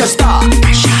 the pressure start.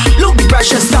 Look, the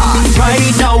pressure start.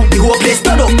 Right now, the whole place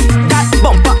turn up. That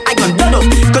bumper, I gon' turn up.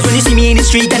 Cause when you see me in the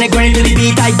street and I grind to the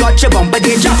beat, I got your bumper,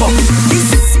 they jump up.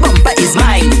 This bumper is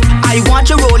mine. I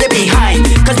want you roll it behind.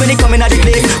 Cause when they come in at the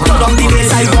place, turn up the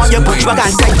bass. I want you push back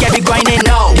and tight, get it grinding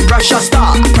now. The pressure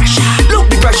start. Look,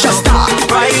 the pressure start.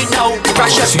 Right now, the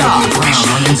pressure start.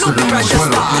 On Instagram and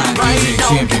Twitter at DJ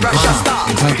Champion Crown,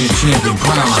 and type in Champion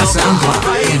Crown on SoundCloud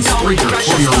and Spreaker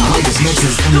for your latest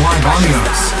mixes and live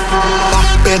audios. Back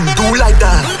bend, do like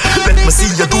that. Let me see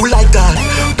you do like that.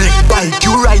 Big bike,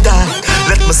 you ride that.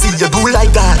 Let me see you do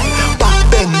like that. Back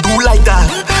bend, do like that.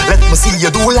 Let me see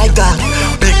you do like that.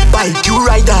 Big bike, you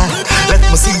ride that. Let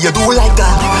me see you do like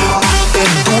that. Back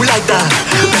bend, do like that.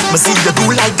 Let me see you do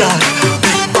like that.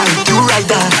 Big bike, you ride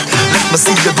that. Let me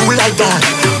see you do like that.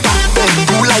 Back bend,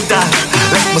 do like that.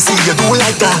 Let me see you do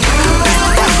like that. Big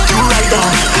bike, you ride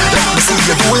that. Let me see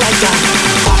you do like that.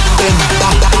 Back bend,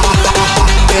 back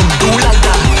bend, do like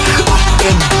that. Back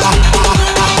bend, back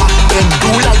bend,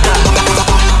 do like that.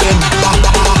 Back bend, back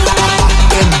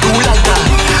bend, do like that. Back bend, back bend, do like that.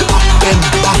 Back bend,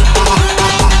 back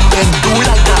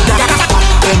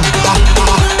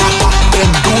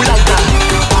bend, do like that.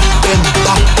 Back bend,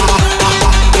 back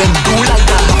bend, do like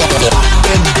that. Back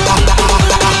bend, back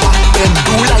bend,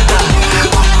 do like that.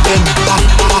 Back bend, back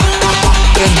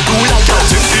bend, do like that.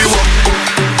 If you want,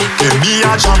 give me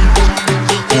a jam.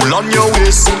 Pull on your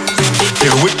waist.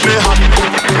 Here with me hand.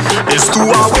 It's 2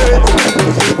 away.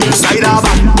 Inside a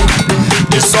van.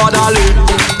 Disorderly.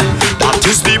 That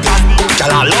is the plan.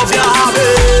 Girl, I love your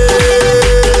habit.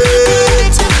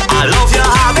 I love your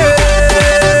habit.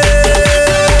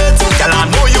 Girl, I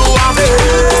know you have it.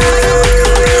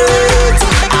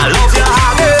 I love your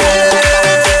habit.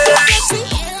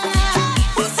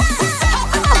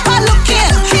 I look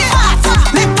in, fat,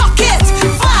 me pocket,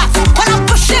 fat, when I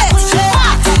push it,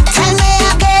 fat, tell me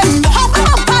again, how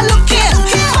come I look in,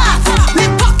 fat, me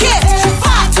pocket,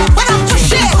 fat, when I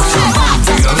push it, fat,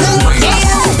 yeah,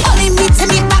 pulling me to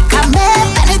me back, I'm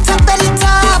bend it up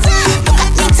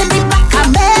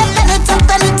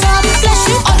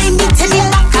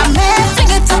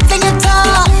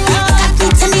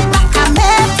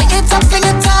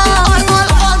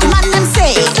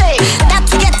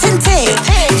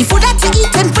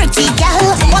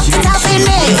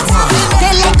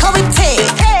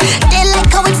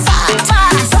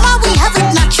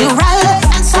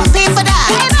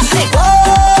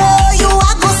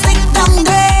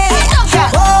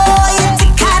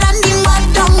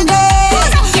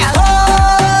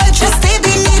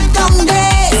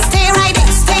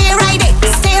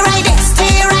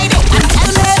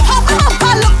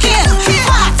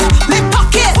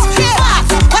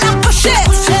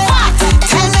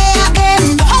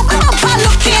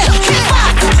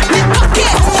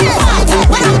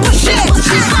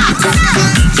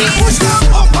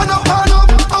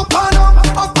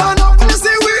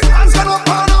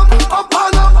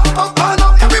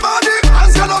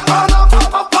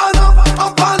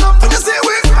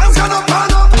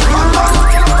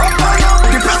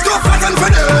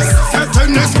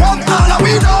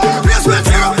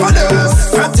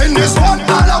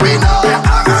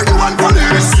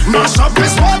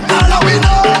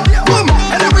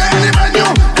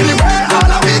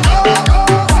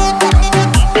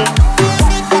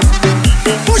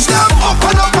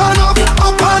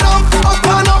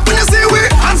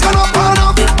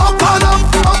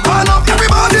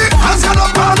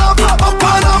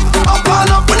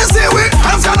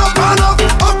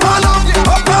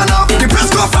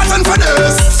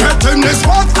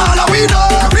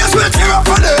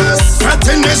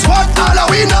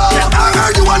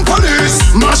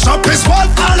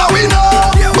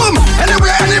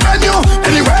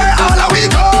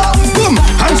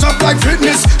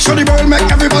business. Show the world, make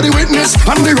everybody witness.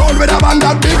 On the road with a band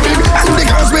that big. And the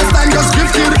girls waistline just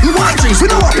gifted. White drinks, we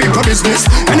don't want people business.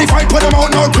 And if I put them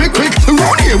out now quick.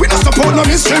 Round here, we don't support no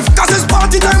mischief. Cause it's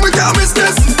party time, we can't miss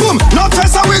this. Boom, no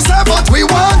test how we say, but we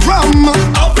want drum.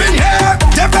 Up in here,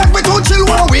 they beg we to chill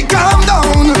while we calm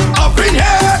down. Up in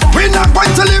here, we not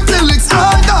going to live till it's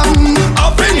all done.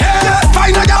 Up in here,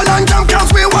 find a girl and jump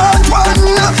cause we want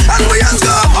one. And we just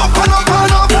go up and up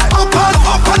and up. Up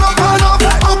and up and up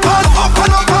and up. Up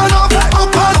and up and up and up.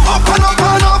 Up and up and up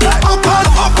and up. Up and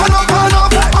up and up and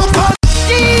up. Up and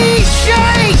DJ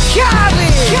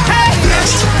Khaled.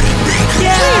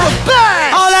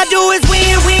 Yeah. All I do is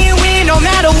win, win, win, no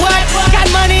matter what. Got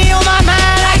money on my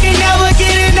mind, I can never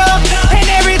get enough. And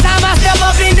every time I step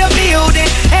up in the building,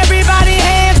 everybody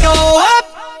hands go up.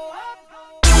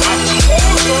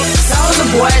 Soulja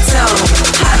Boy tone,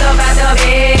 hop up out the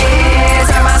bed,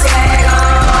 turn my swag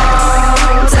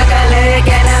on. Took a look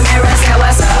in the mirror, said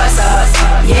what's up, what's up?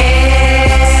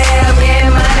 Yeah, I'm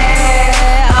getting money.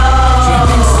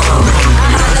 Oh,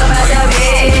 I hopped up out the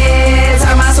bed,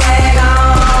 turn my swag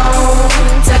on.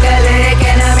 Took a look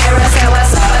in the mirror, said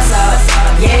what's up, what's up?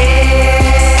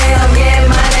 Yeah, I'm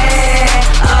getting money.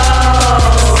 Oh,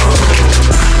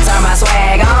 turn my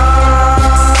swag on.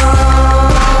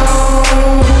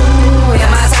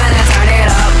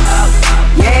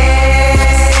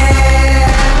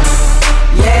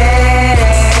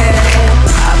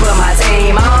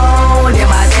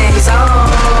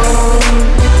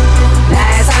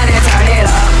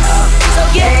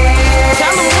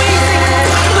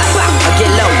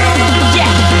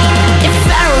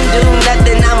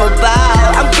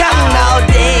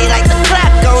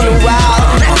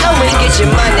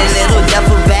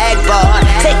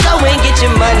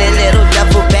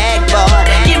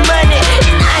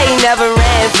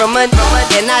 From a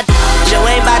and I you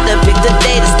ain't about to pick the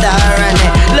day to start running.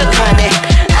 Look, honey,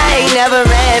 I ain't never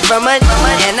ran from a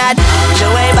and I you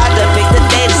ain't about to pick the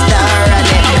day to start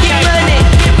running. Get money,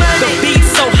 get money. The beat's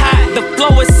so hot, the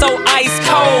flow is so ice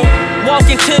cold. Walk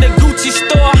into the Gucci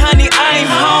store, honey, I'm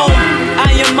home. I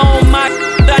am on my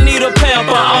I need a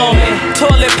pamper on me.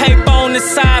 Toilet paper on the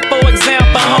side, for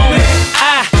example, homie.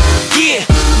 I get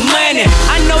money.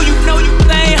 I know you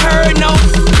ain't heard no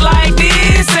like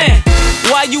this. And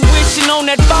why you wishing on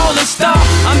that falling star?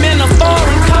 I'm in a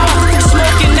foreign car,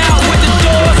 smoking out with the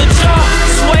doors ajar.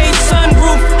 Suede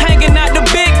sunroof, hanging out the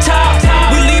big top.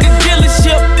 We leave the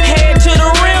dealership, head to the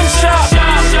rim shop.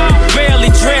 Barely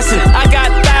dressing, I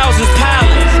got thousands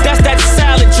piling. That's that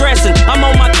salad dressing, I'm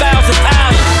on my 1,000th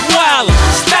island. Wildin',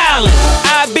 styling,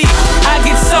 I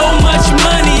get so much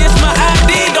money, it's my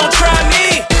ID, don't try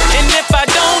me. And if I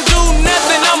don't do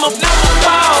nothing, I'ma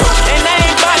fall. And I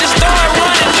ain't about to start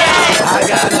running down. I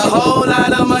got a whole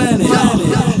lot of money,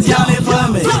 y'all it for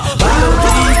me. Bottle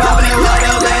keep poppin' what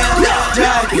a damn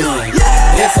jacket.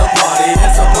 It's a party,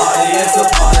 it's a party, it's a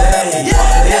party.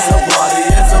 It's a party,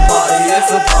 it's a party,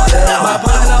 it's a party. My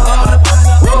partner on the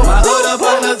my hood up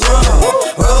on the drum.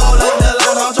 Roll up the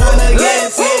line, I'm tryna get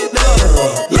it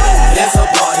done. Yeah, it's a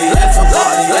party, it's a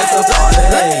party, it's a party.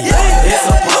 It's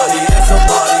a party, it's a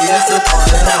party, it's a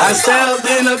party. I stepped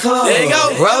in the club, there you go,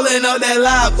 rolling up that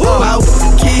loud. My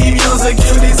keep using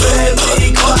cuties and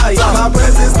be quiet. My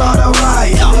presence start a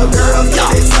riot. The girls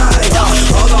get excited.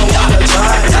 Hold on, wanna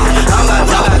try? I'm like,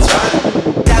 wanna try?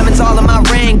 Diamonds all in my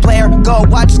ring, player. Gold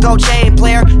watches, gold chain,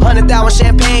 player. 100,000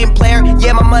 champagne, player.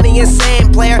 Yeah, my money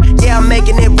insane, player. Yeah, I'm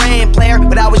making it rain, player.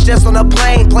 But I was just on a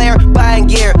plane, player. Buying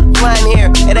gear, flying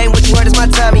here. It ain't what you heard, it's my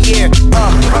time of year.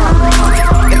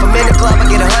 If I'm in the club, I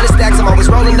get 100 stacks. I'm always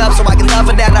rolling up, so I can love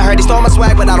for that. I heard he stole my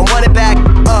swag, but I don't want it back.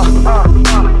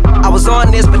 I was on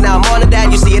this, but now I'm on to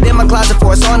that. You see it in my closet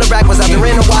for it's on the rack. Was out there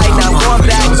in the white, now I'm going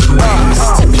back.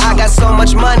 I got so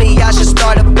much money, I should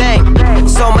start a bank.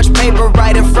 So much paper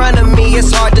right in front of me,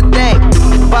 it's hard to think.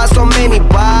 Buy so many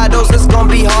bottles, it's gonna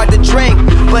be hard to drink.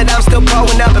 But I'm still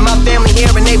pulling up, and my family here,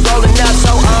 and they rolling up.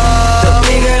 So the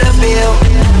bigger the bill,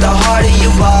 the harder you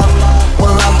ball.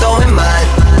 Well, I'm throwing mine,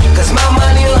 cause my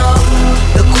money long.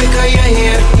 The quicker you're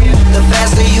here, the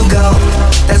faster you go.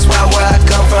 That's why where I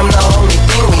come from, the only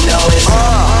thing we know is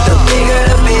the bigger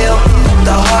the bill,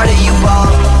 the harder you ball.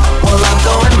 Well, I'm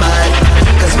throwing mine,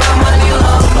 cause my money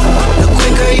long. The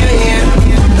quicker you're here,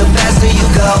 the faster you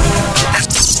go.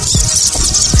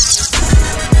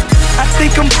 I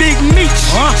think I'm Big Meech,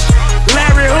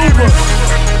 Larry Hoover,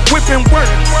 whipping work,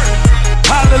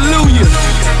 hallelujah.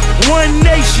 One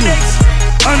nation,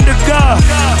 under God,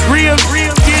 real,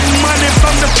 getting money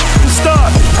from the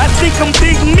start. I think I'm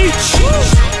Big Meech,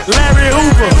 Larry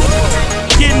Hoover,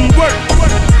 getting work,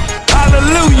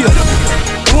 hallelujah.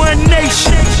 One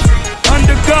nation,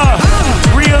 under God,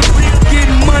 real,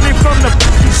 getting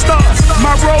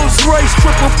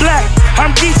black,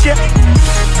 I'm Geechee.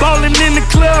 Ballin' in the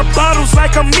club, bottles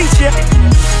like I'm Meechee.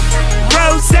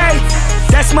 Rose,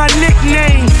 that's my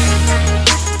nickname.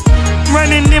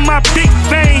 Running in my big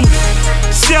vein.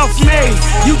 Self-made,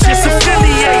 you just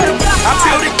affiliated. I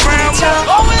built it ground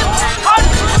up.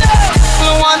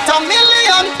 I want $1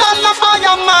 million for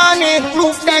your money.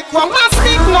 Roof deck from my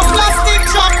stick, no plastic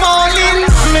drop all in.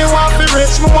 Me want be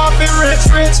rich, me want be rich,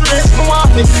 rich, rich. Me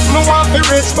want be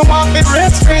rich, me want be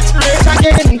rich, rich, rich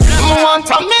again. Me want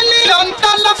 $1 million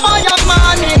for your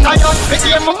money. I just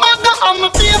became my mother and my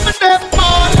baby death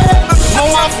money. Me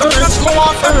want be rich, me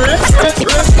want be rich, rich,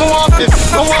 rich. Me want be rich,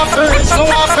 me want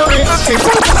be rich.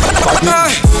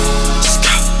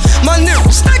 My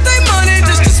niggas stack they money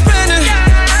just to spend it.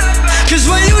 Cause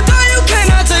when you die, you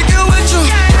cannot take it with you.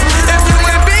 If you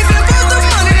ain't beefing about the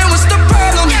money, then what's the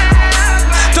problem?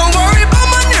 Don't worry about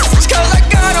my niggas, cause I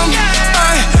got them.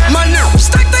 My niggas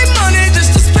stack they money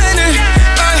just to spend it.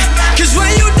 Cause when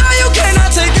you die, you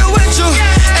cannot take it with you.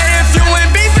 And if you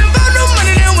ain't beefing about no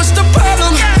money, then what's the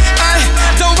problem?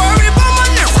 Don't worry about my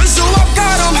niggas, so I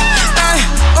got them.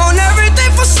 On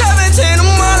everything for 17, I'm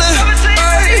wildin'.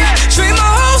 Treat my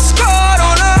whole squad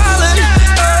on a island.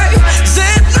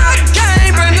 Zip like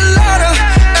game, bring the ladder.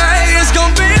 It's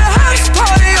gonna be a house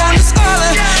party on this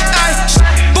island.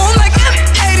 Boom like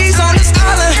M80s on this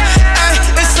island.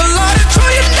 It's a lot of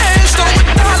trillion names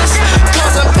throwing dollars.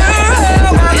 Cause I'm pure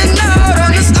hell running out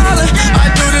on this island.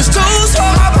 I do this too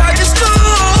swell, my pockets too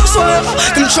swell.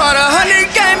 Them try to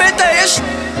honey game and they is.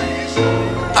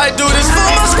 I do this for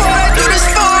my squad, I do this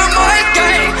for my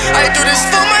gang. I do this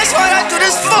for my squad, I do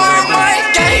this for my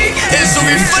gang. It's so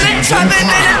we fully trapping in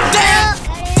a day.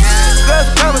 Girls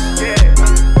are coming,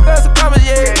 girls are coming,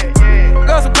 yeah.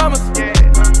 Girls are coming,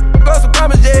 girls are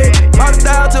coming, yeah.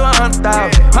 100,000 to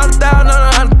 100,000, 100,000 on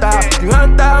 100,000,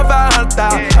 200,000,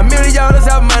 500,000, $1 million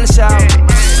have money shout.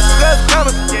 Girls are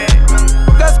coming,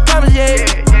 girls are coming, yeah.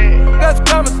 Girls are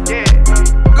coming,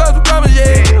 girls are coming,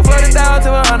 yeah. 40,000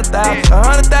 to 100,000,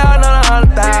 100,000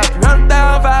 on 100,000,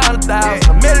 200,000,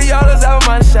 500,000, $1 million have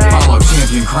money shout. Follow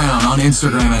Champion Crown on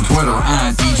Instagram and Twitter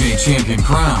at DJ Champion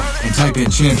Crown, and type in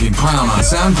Champion Crown on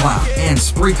SoundCloud and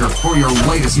Spreaker for your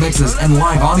latest mixes and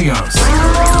live audios.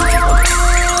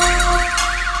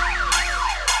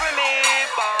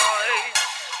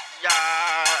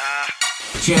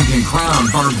 Champion Crown,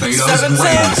 Barbados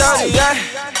wins.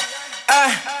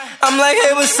 I'm like,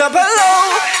 hey, what's up,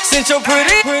 hello? Since you're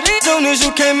pretty, soon as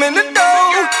you came in the door.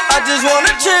 I just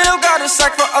wanna chill, got a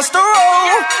sack for us to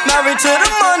roll. Married to the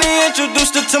money,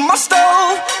 introduced her to my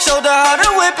stove. Showed her how to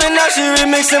whip and now she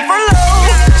remixing for low.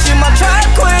 She my track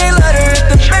queen, let her hit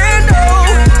the bando.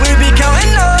 We be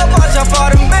counting up, watch how far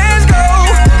them bands go.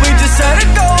 We just set a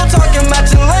goal, talking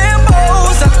matching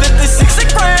Lambos. At 56 a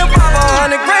gram,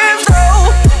 500 grams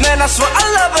though. Man, I swear I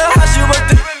love her, how she work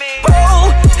the pole.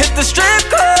 Hit the strip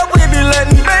club, we be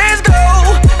letting bands go.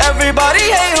 Everybody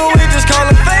hate who we just call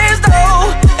them fans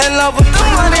though. In love with the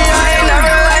money, I ain't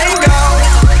never letting go.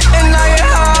 And I get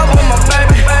high with my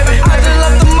baby. I just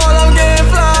left the mall, I'm getting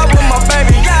fly with my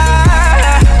baby.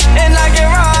 Yeah. And I get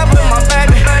ride with my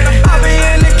baby. I be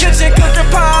in the kitchen cooking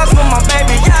pies with my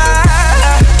baby.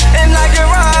 Yeah. And I get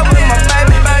ride with my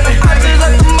baby. I just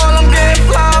left the mall, I'm getting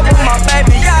fly with my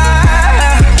baby.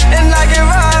 Yeah. And I get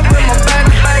ride with my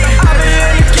baby. I be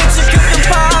in the kitchen cooking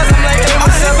pies. I'm like, hey,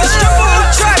 what's up?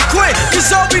 Track quick, cause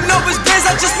all we know is biz.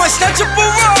 I just might snatch a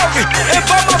Ferrari. If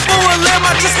I'm a fool and limb,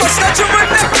 I just might snatch a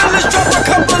necklace. Drop a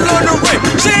couple on the ring.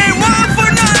 She ain't one for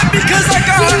nothing because I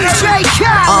got her.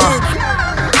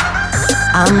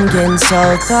 I'm getting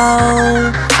so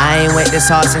cold. I ain't wait this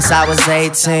hard since I was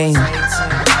 18.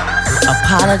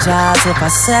 Apologize if I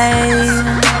say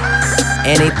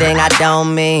anything I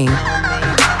don't mean.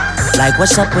 Like,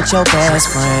 what's up with your best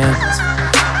friend?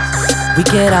 We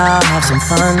could all have some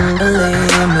fun,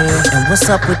 believe me. And what's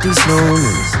up with these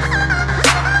loonies?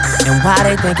 And why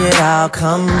they think it all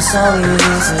comes so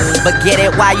easy? But get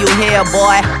it while you here,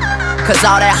 boy. Cause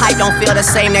all that hype don't feel the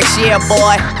same next year,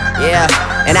 boy. Yeah.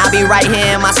 And I'll be right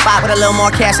here in my spot with a little more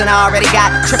cash than I already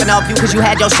got. Tripping off you cause you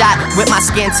had your shot. With my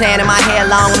skin tan and my hair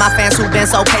long. With my fans who been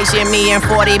so patient. Me and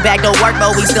 40 back to work,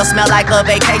 but we still smell like a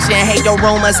vacation. Hate the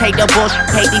rumors, hate the bullshit,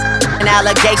 hate these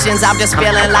allegations. I'm just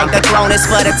feeling like the throne is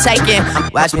for the taking.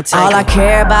 Watch me take all I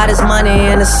care about is money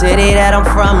in the city that I'm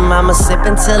from. I'ma sip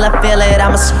until I feel it.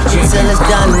 I'ma sip until it's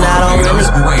done. I don't really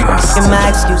and my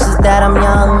excuse is that I'm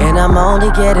young and I'm only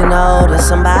getting older.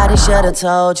 Somebody should've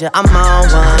told you I'm on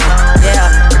one. Yeah,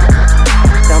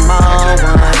 I'm on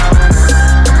one.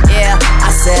 Yeah, I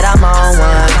said I'm on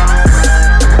one.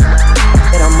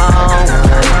 I'm on one.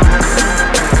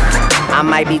 I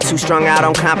might be too strung out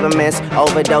on compliments,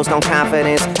 overdosed on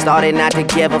confidence. Started not to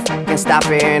give a fuck and stop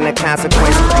fearing the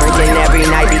consequence. Drinking every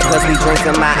night because we drink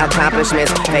to my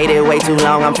accomplishments. Faded way too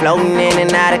long, I'm floating in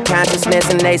and out of consciousness.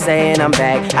 And they saying I'm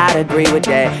back, I'd agree with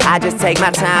that. I just take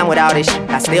my time with all this shit,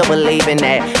 I still believe in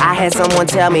that. I had someone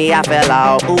tell me I fell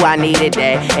off, ooh, I needed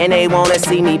that. And they wanna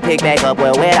see me pick back up,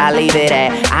 well, where'd I leave it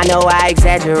at? I know I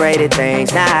exaggerated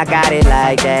things, now I got it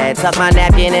like that. Tuck my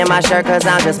napkin in my shirt cause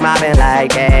I'm just mobbing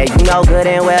like that. You know good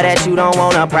and well that you don't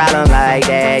want a problem like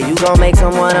that. You gon' make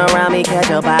someone around me catch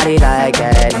a body like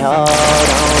that. No,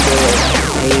 don't do it.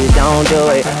 Please don't do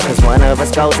it, cause one of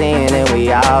us goes in and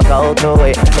we all go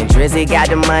through it. And Drizzy got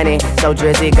the money, so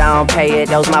Drizzy gon' pay it.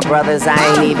 Those my brothers, I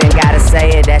ain't even gotta say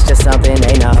it, that's just something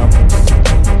they know.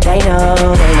 They know,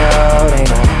 they know, they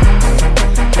know.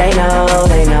 They know,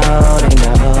 they know, they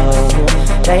know.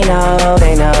 They know,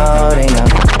 they know, they know.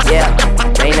 Yeah,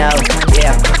 they know,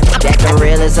 yeah. That the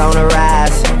real is on the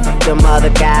rise. Them other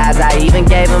guys, I even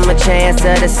gave them a chance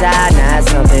to decide. Now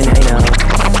it's something they know.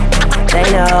 They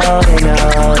know, they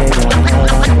know, they know.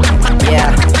 Yeah,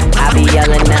 I be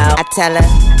yelling out. I tell her,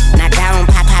 knock down,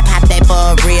 pop, pop, pop that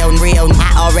ball real, real.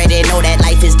 I already know that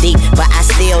life is deep, but I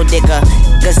still dig her.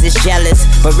 Cause it's jealous,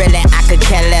 but really I could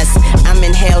care less. I'm in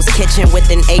Hell's Kitchen with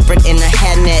an apron and a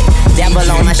hairnet. Devil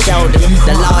on my shoulder,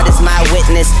 the Lord is my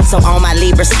witness. So on my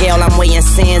Libra scale, I'm weighing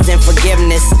sins and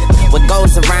forgiveness. What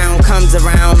goes around comes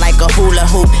around like a hula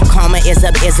hoop. Karma is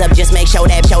up, just make sure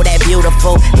that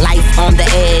beautiful life on the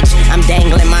edge. I'm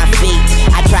dangling my feet.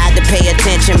 I tried to pay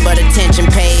attention, but attention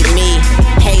paid me.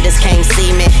 Haters can't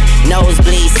see me,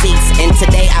 nosebleed seats. And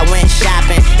today I went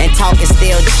shopping, and talk is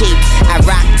still cheap. I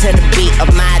rock to the beat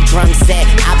of my drum set.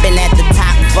 I've been at the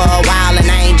top for a while and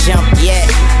I ain't jumped yet.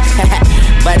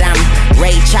 But I'm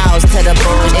Ray Charles to the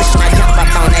bulls. This my jump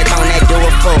up on that do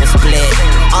a full split.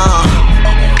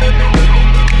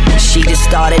 She just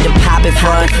started to pop it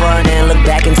front and look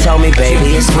back and told me,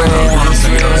 baby, it's real.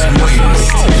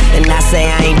 And I say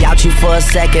I ain't doubt you for a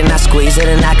second. I squeeze it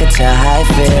and I could tell how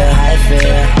I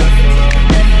feel.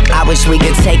 I wish we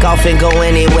could take off and go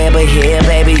anywhere but here,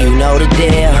 baby, you know the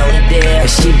deal. And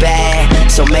she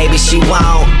bad, so maybe she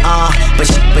won't, but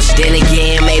then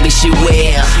again, maybe she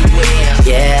will.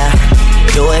 Yeah,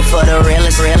 do it for the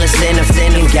realest in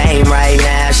the game right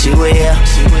now, she will.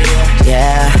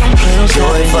 Yeah, do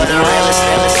it for the realest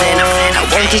in the game. I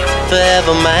want it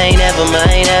forever mine, ever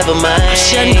mine, ever mine.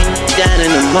 Shutting down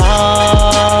in the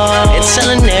mall and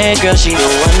telling that girl she the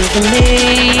one for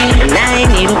me, and I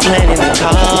ain't even planning to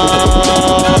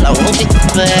call. I want it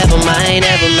forever mine,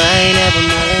 ever mine, ever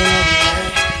mine.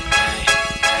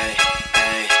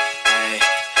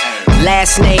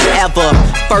 Last name ever,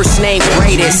 first name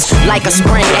greatest. Like a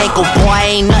sprained ankle, boy,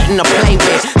 ain't nothing to play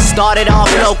with. Started off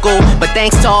local, but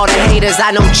thanks to all the haters,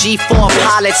 I know G4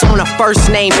 pilots on a first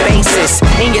name basis.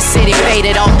 In your city,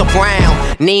 faded off the brown.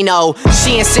 Nino,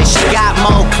 she insists she got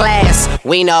more class.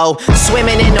 We know,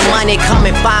 swimming in the money, come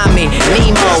and find me.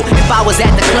 Nemo, if I was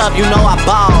at the club, you know I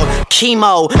balled.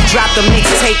 Chemo, dropped a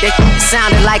mixtape that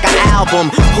sounded like an album.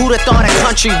 Who'da thought a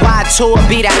countrywide tour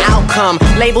be the outcome?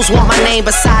 Labels want my name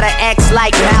beside an X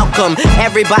like Malcolm.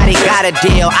 Everybody got a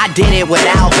deal, I did it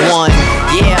without one.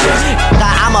 Yeah,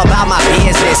 I'm about my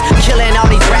business. Killing all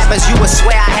these rappers, you would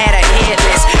swear I had a hit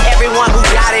list. Everyone who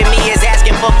doubted me is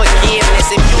asking for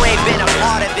forgiveness. If you ain't been a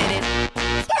part of it.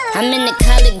 I'm in the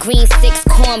collard green 6,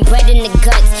 cornbread in the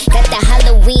guts. Got the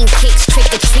Halloween kicks, trick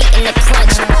or treat in the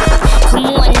clutch. Come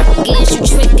on, nigga, is you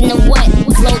trickin' or what?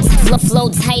 Flow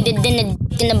tighter than a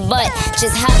dick in the butt.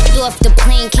 Just hopped off the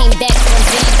plane, came back from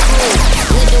Vancouver.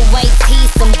 Little white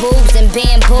teeth, some boobs and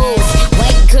bamboos.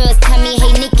 White girls tell me,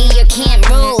 hey Nikki, you can't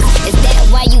rule. Is that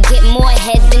why you get more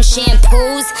head than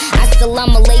shampoos?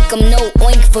 Assalamu alaikum, no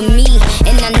oink for me.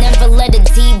 And I never let a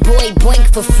D-boy boink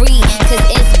for free. Cause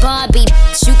it's Barbie,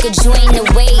 you could join the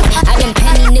wave. I done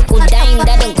penny nickel dimed,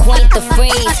 I done coined the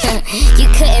phrase.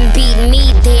 You couldn't beat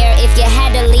me there if you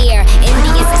had a leer.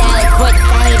 Indian style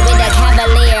courtside with a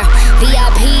cavalier.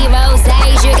 VIP rose,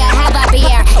 you can have a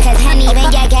beer. Cause honey, when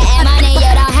you get money,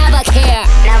 you don't have a care.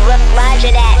 Now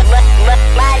roger that,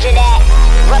 roger that,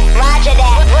 roger that, roger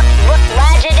that,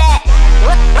 roger that,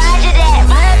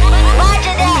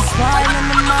 roger that. Slide in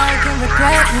the mic and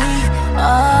regret me.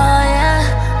 Oh yeah,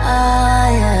 oh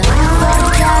yeah. Put the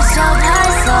cash up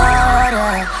high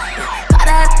soda. Got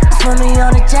that for me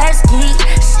on a jet ski.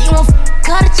 She won't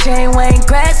cut a chain, Wayne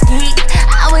Gretzky.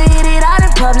 I would hit it out in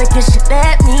public and she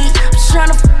let me. I'm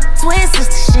tryna twin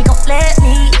sister, she gon' let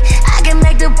me. I can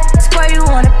make the squirt, you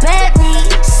wanna bet me.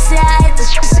 She say I hit the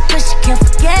shit cause she can't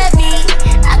forget me.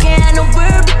 I can't have no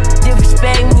verb,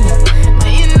 disrespect me.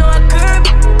 But you know I curb.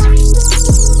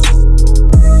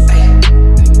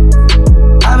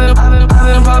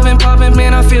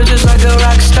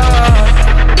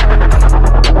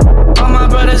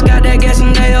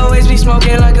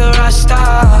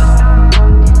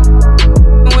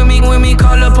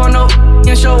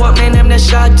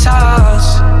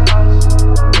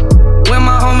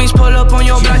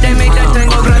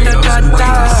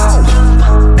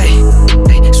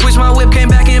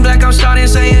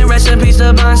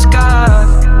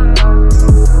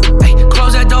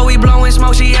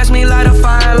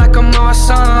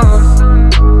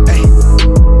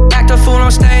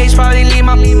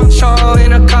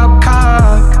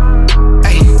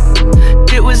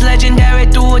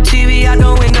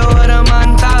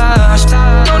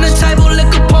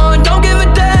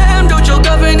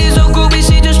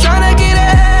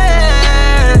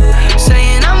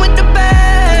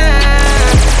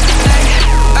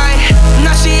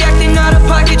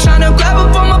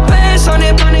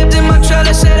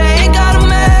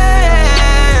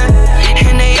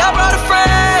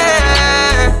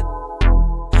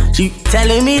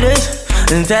 telling me this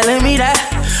and telling me that.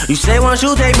 You say once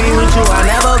you take me with you, I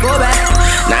never go back.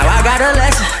 Now I got a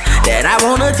lesson that I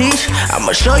wanna teach.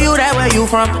 I'ma show you that where you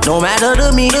from, no matter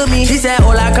to me. She said,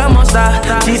 hola, como esta?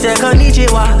 She said,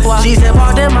 konnichiwa. She said,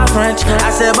 pardon my French.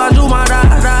 I said, bonjour, mara.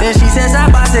 Then she said,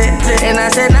 sabase. And I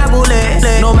said, nabule.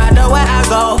 No matter where I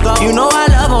go, you know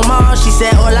I love them all. She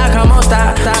said, hola, como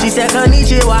esta? She said,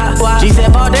 konnichiwa. She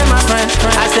said, pardon my French.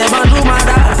 I said, bonjour,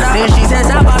 mara. Then she said,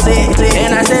 sabase.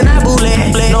 And I said, nabule.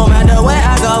 No matter where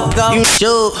I go, you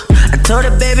shoot. I told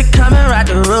her, baby, come and ride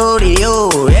the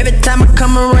rodeo. Every time I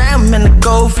come around, man, I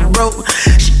go for broke.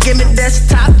 She give me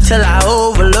desktop till I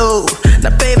overload.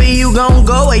 Now, baby, you gon'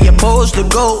 go where you're supposed to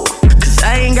go. Cause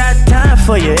I ain't got time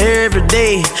for you every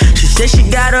day. She said she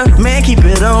got a man, keep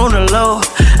it on the low.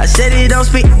 I said he don't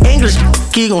speak English,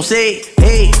 he gon' say,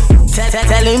 hey.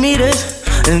 Telling me this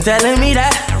and telling me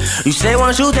that. You say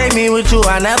once you take me with you,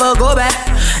 I never go back.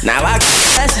 Now I got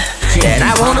a lesson that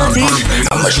I wanna teach.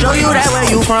 I'ma show you that where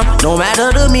you from, no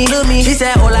matter to me. She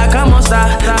said, hola, como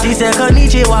esta? She said,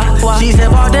 konnichiwa. She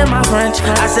said, pardon my French.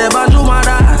 I said, bonjour,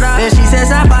 mara. Then she said,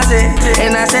 sabase.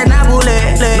 And I said,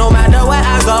 nabule. No matter where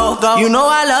I go, you know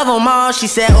I love them all. She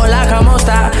said, hola, como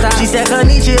esta? She said,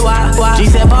 konnichiwa. She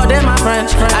said, pardon my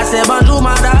French. I said, bonjour,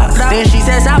 mara. Then she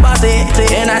said, sabase.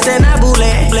 And I said,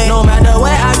 nabule. No matter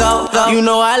where I go, you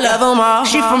know I love them all.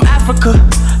 She from Africa,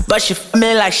 but she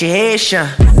feel like she Haitian.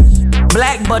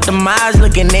 Black but the eyes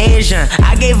looking Asian.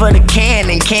 I gave her the can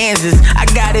in Kansas. I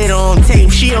got it on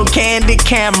tape, she on candid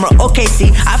camera. Okay,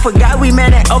 see, I forgot we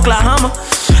met at Oklahoma.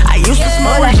 I used to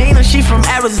smoke with Gina, she from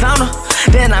Arizona.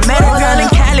 Then I met a girl in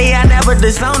Cali, I never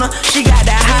disown her. She got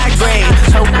that high grade,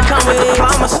 so we come with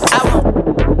diplomas.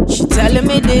 She telling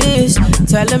me this,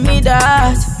 telling me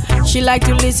that. She like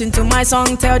to listen to my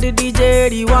song, tell the DJ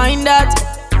rewind that.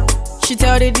 She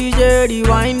tell the DJ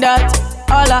rewind that.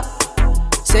 Hola.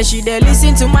 Say she dey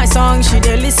listen to my song, she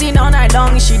dey listen all night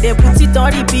long. She dey put it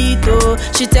on repeat, oh.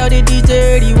 She tell the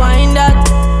DJ rewind that.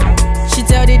 She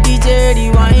tell the DJ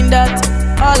rewind that.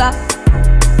 Hola.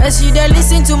 Say she dey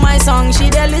listen to my song, she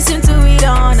dey listen to it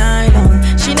all night long.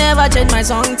 She never change my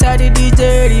song, tell the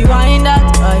DJ rewind that.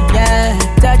 Oh yeah,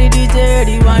 tell the DJ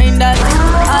rewind that.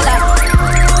 Hola.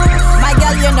 My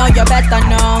girl, you know you better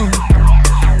know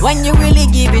when you really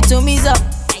give it to me, so.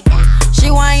 She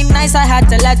whine nice, I had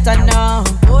to let her know.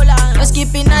 Hold on, just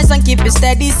keep it nice and keep it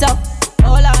steady, so.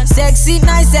 Hold on, sexy,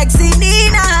 nice, sexy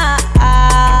Nina.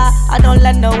 I don't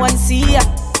let no one see ya.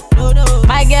 No, no.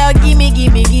 My girl, gimme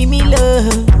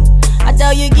love. I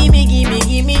tell you,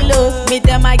 gimme love. Me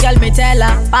tell my girl, me tell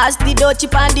her, pass the dough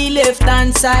chip on the left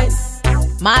hand side.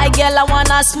 My girl, I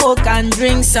wanna smoke and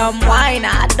drink some wine.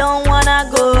 I don't wanna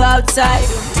go outside.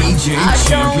 DJ I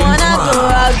don't wanna go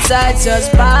outside.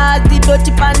 Just pass the dough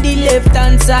chip on the left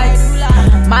hand side.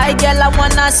 My girl, I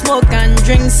wanna smoke and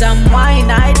drink some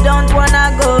wine. I don't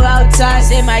wanna go outside.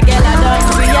 Say, my girl, I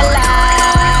don't realize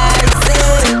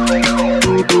it.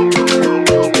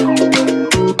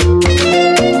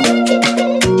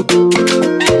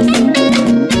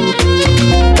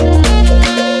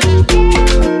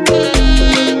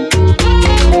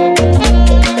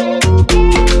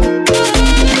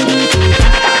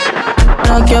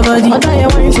 Rock your body, I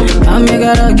make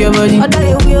her rock your body. I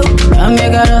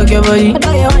make her rock your body.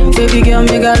 Baby girl,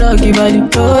 make her rock your body.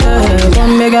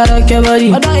 Come make her rock your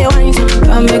body.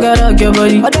 Come make her rock your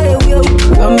body.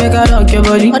 Come make her rock your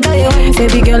body.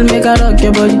 Baby girl, make her rock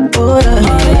your body.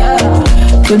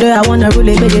 Today I wanna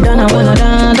really beg it down. I wanna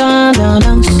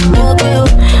dance.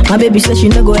 My baby says she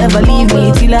no go ever leave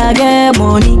me till I get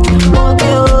money.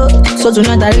 So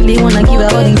tonight I really wanna give her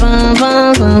body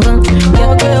fun.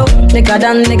 Make her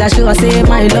dance, make her show her say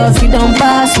my love, you don't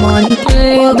pass money.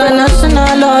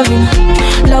 International loving,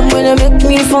 love when you make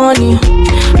me funny.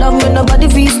 Love when nobody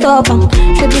feel stop.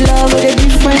 Baby love with a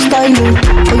different style.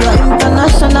 Oh, your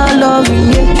international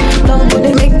loving, yeah. Love when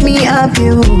they make me happy.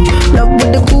 Love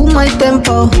when they cool my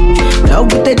tempo.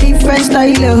 Love with a different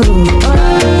style.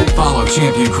 Follow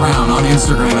Champion Crown on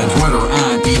Instagram and Twitter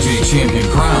at DJ Champion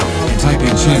Crown. And type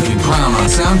in Champion Crown on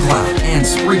SoundCloud and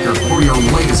Spreaker for your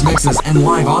latest mixes and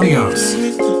live audios.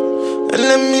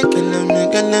 Let me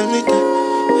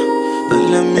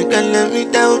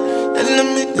down.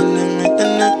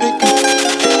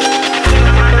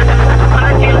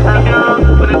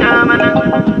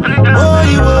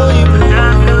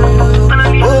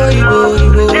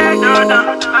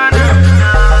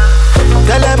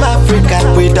 Tell them Africa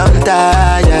we don't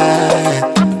tire.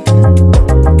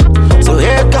 So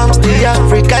here comes the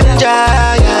African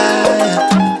giant.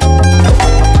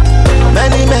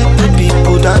 Many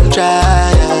people don't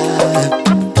try.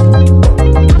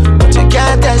 But you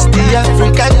can't test the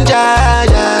African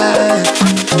giant.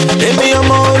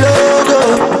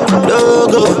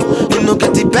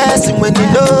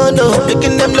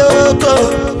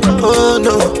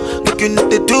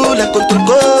 la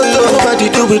control yo. Nobody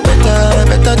do it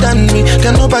better than me.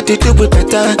 Can nobody do it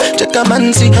better? Check a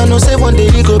man see, I know say one day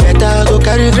he go better. Go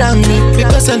carry Grammy,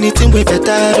 because anything we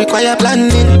better require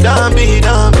planning. Don't be,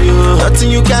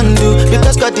 nothing you can do,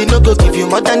 because God did not go give you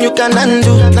more than you can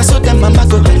undo. Now so them mama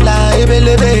go hala,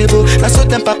 ebelebebo. Now so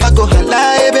them papa go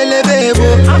hala, ebelebebo.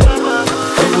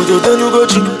 Obodo denu go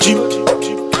chim chim.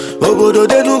 Obodo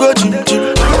denu go chim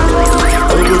chim.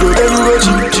 Obodo denu go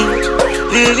chim chim.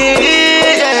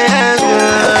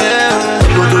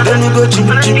 Obodo denu go chim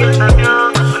chim.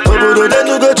 Obodo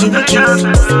denu go chim chim.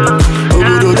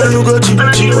 Obodo denu go chim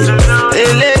chim.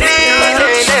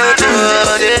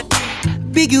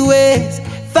 Big ways,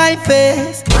 fine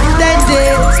face, 10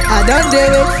 days. I don't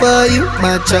dare wait for you,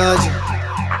 my charge.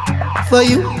 For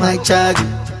you, my charge.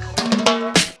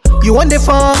 You want the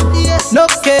phone? No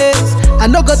case. I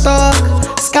no go talk.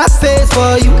 Scarface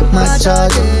for you, my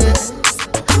charge.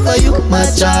 For you, my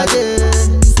charge.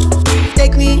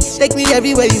 Take me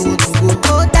everywhere you want to go.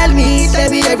 Oh, tell me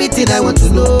everything I want to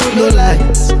know. No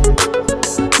lies,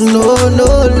 no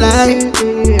lie.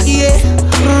 Yeah,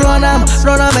 run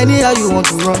am anyhow you want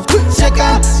to run. Check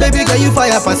out, baby girl, you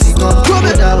fire passing on.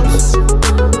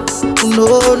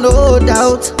 No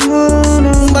doubt.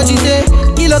 But you say,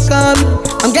 kilo come,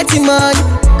 I'm getting money,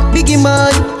 biggie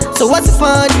money. So what's the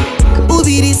fun? Who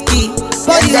be risky?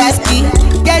 Body risky,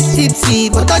 get tipsy,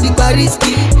 but all the bar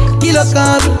risky. Kilo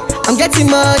come, I'm getting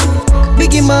money,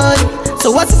 biggie money.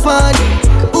 So what's the fun?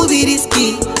 Who be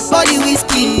risky? Body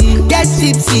whiskey, get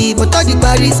tipsy, but all the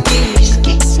bar risky.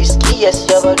 Risky, yes,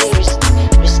 your body risky.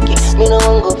 Me no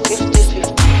one go 50-50.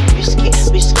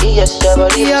 Risky, yes, your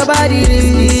body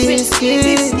risky. Risky,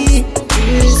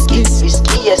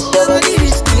 yes, your body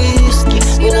risky.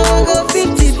 Me no one go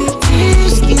 50-50.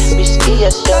 Risky,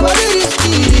 yes, your body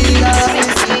risky.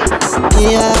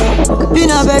 Yeah,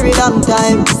 been a very long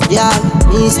time. Yeah,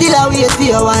 me still a wait for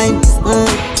your wine.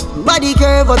 Body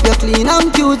curve up, you clean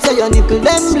and cute, so your nipple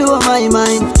them blow my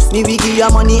mind. Me we give you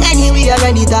money anywhere,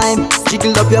 anytime.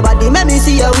 Jiggle up your body, make me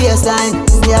see your waistline.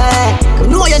 Yeah, you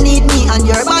know you need me and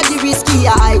your body risky.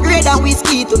 I grade and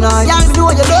whiskey tonight. Yeah, you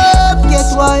know you love,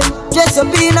 guess why? Just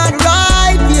up in and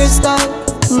right hairstyle.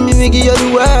 Me give you the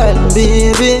world,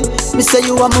 baby. Me say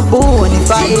you are my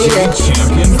bonafide.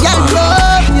 Yeah,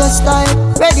 love your style.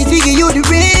 Ready to give you the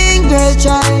ring, girl,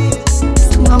 child.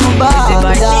 I'm a bad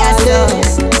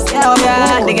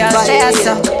the girl say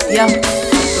so. Yeah.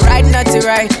 Ride not to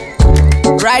ride.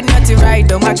 Ride not to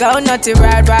ride. Oh my God, not to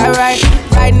ride.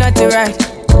 Ride not to ride.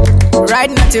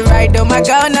 Ride not to ride. Oh my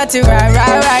God, not to ride.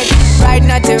 Ride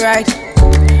not to ride.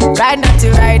 Ride not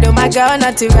to ride. Oh my God,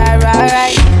 not to ride.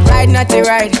 Ride not to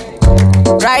ride.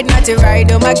 Ride not to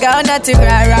ride. Oh my God, not to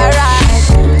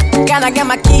ride. Can I get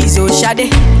my keys, oh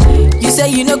Shade? You say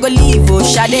you no go leave, oh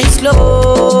Shade.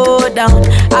 Slow down,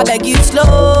 I beg you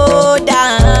slow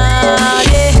down,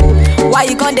 yeah. Why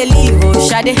you gonna leave, oh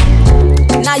Shade?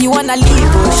 Now you wanna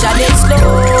leave, oh Shade.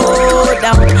 Slow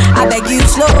down, I beg you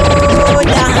slow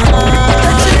down.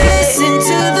 Listen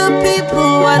to the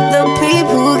people, what the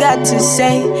people got to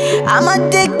say. I'm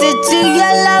addicted to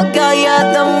your love, girl.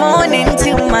 You're the morning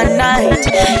till my night.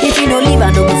 If you no leave,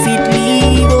 I no go fit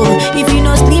leave, oh. If you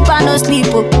no sleep, I no sleep,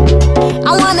 oh.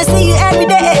 I wanna see you every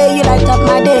day, you light up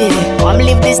my day. Come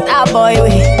live this star boy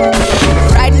way.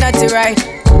 Ride not to ride.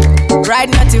 Ride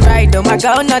not to ride, oh my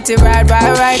God, not to ride.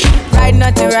 Ride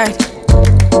not to ride.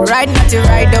 Ride not to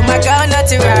ride, oh my God, not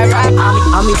to ride.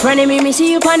 I'm in front of me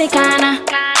see you panic, Anna.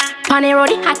 Pane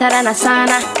road hotter than a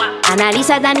sauna.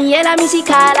 Analisa Daniela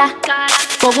Misicala.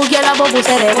 Bogu girl bogu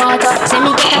say they water. Send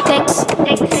me get a text.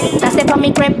 That's it from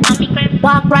me crib.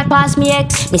 Walk right past me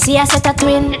ex. Me see I set a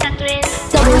twin.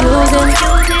 Double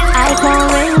using. iPhone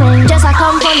ring. Just I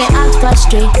come from the Oxford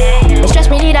Street. It stress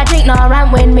me need a drink, no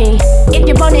run with me. If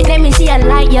you burn it, let me see a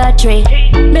light your tree.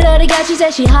 Middle the girl, she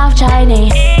said she half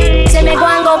Chinese. Say me go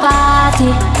and go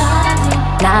party.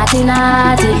 Naughty,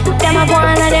 naughty. Them a go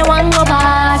and they want go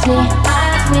past me.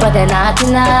 But they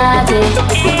naughty, naughty.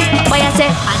 Boy, I say,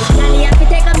 I just have to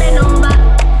take a man over.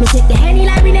 Me take the Henny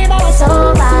like we never was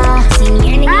sober. See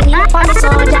me enemy hit on the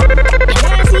soldier. You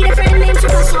never see the friend named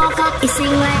Super Soaker. He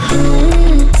sing like,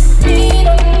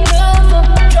 trouble,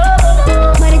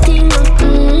 but the thing,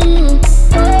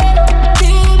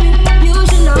 baby, you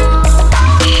should know.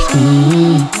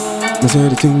 I say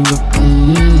the thing go.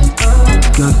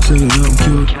 Not to you know I'm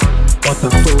cute. What the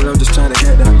fool, I'm just trying to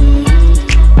get that.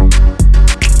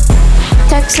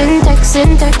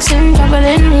 Texting,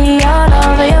 juggling me all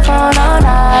over your phone all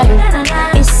night.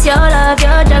 It's your love,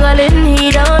 you're juggling,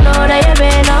 he don't know that you've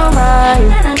been on mine.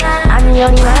 I'm the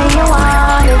only man you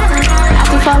want. I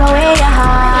can follow where your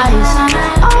heart is.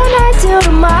 All night till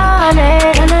the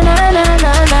morning.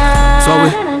 So we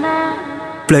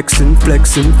flexing,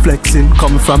 flexing, flexing,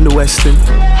 coming from the western.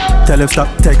 Tell him stop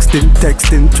texting,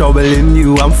 texting, troubling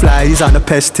you. I'm flies on the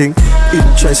pesting.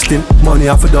 Interesting, money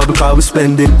off a double car we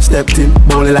spending. Stepped in,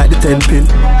 bowling like the 10 pin.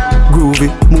 Groovy,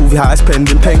 movie high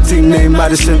spending. Painting name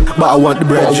Madison, but I want the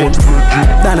bread.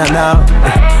 Nah.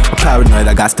 I'm paranoid,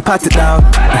 I got to pat it down.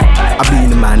 I be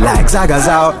the man like Zaga's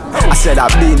out. I said I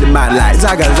be the man like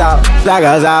Zaga's out.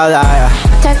 Zaga's out, yeah.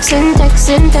 Texting,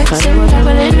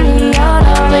 juggling me all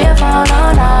over your phone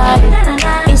all night.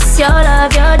 It's your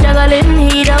love, you're juggling.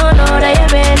 He don't know that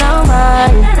you've been on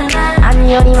mine. I'm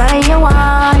the only man you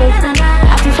want it.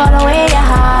 I can follow where your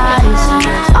heart is.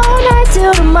 All night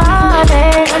till the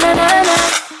morning.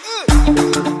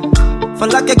 For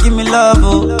like you give me love,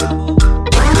 oh.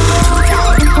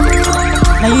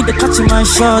 Now you the catch my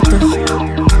shot, oh.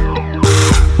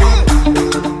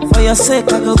 For your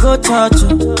sake, I go church,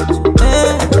 oh.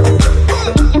 Hey.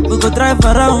 We go drive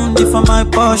around if for my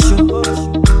Porsche.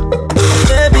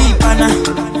 Baby, pana,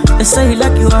 they say you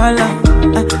like you all,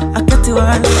 I get you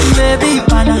all. Baby,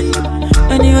 pana,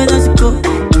 anywhere that you go,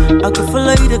 I can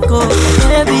follow you to go.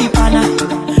 Baby, pana,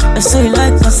 they say you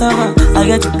like cassava, I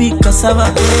get you big cassava.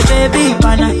 Hey, baby,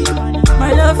 pana,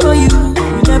 my love for you,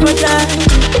 you never die.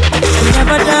 You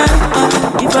never die,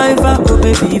 if I ever, oh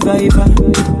baby, if I ever.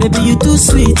 Baby, you too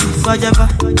sweet, if I ever.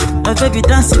 My baby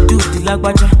dance it to the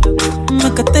lagwaja.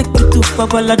 Make a take you to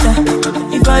Babalada.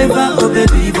 If I ever, oh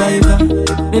baby, if I ever.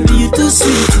 Baby, you too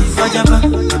sweet, if I ever.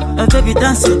 My baby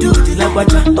dance it to the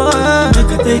lagwaja. Oh,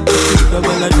 make a take you to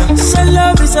Babalada. So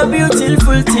love is a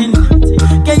beautiful thing.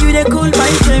 Can you they cool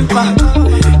my temper?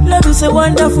 Love is a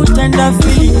wonderful, tender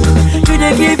feeling. You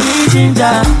they give me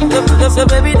ginger. So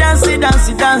baby, dance it, dance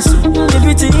it, dance. The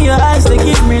beauty in your eyes, they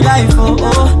give me life, oh,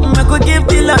 oh. I could give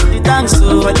the love, the thanks,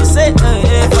 oh. For the sake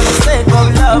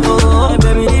of love, oh.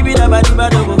 Baby, leave it about the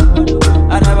bad, oh.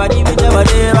 And I leave it about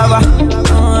the baba.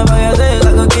 Oh, for your sake,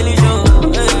 I could kill you,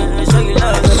 show you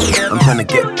love. I'm trying to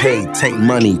get paid, take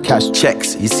money, cash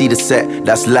checks. You see the set,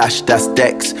 that's Lash, that's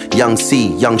Dex. Young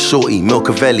C, Young Shorty,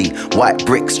 Milcavelli. White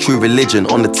bricks, True Religion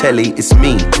on the telly, it's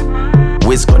me.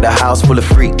 Wiz got the house full of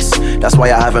freaks. That's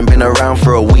why I haven't been around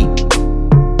for a week.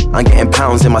 I'm getting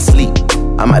pounds in my sleep.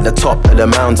 I'm at the top of the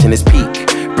mountain, it's peak.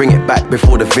 Bring it back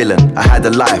before the villain. I had a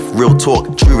life, real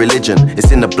talk, true religion.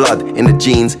 It's in the blood, in the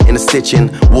jeans, in the stitching.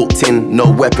 Walked in, no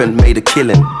weapon, made a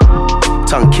killing.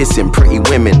 Tongue kissing, pretty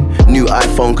women. New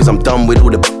iPhone cause I'm done with all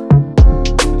the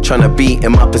trying to be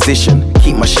in my position.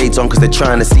 Keep my shades on cause they're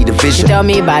trying to see the vision. She tell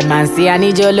me, bad man, see I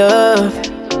need your love.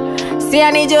 See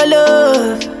I need your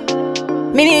love.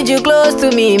 Me need you close to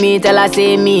me. Me tell her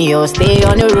say me, oh stay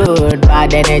on the road.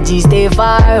 Bad energy stay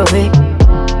far away.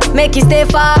 Make you stay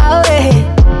far away.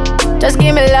 Just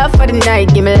give me love for the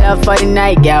night. Give me love for the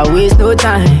night. Girl, waste no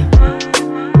time.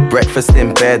 Breakfast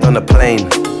in bed on a plane.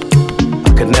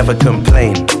 I could never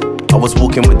complain. I was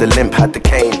walking with the limp, had the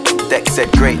cane. Deck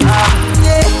said great.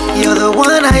 Yeah, you're the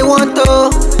one I want,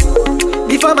 oh.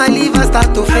 Before my liver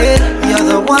start to fail, you're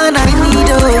the one I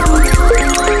need, oh.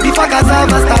 Before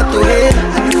cassava start to hail,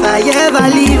 and if I ever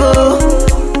leave,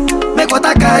 oh, make what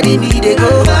I carry me, they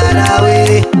go far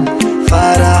away,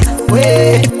 far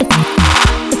away.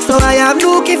 So I am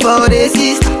looking for the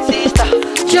sister,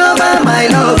 Jova, my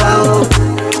lover, oh.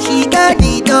 She got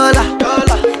the dollar,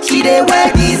 she dey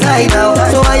wear designer,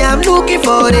 oh. So I am looking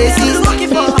for the sister,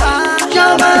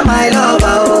 Jova, my lover,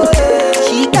 oh.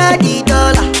 She got the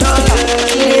dollar,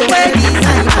 she dey wear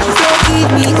designer. So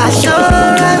give me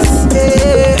assurance,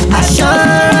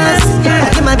 assurance, yeah. I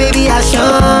give my baby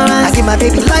assurance. I give my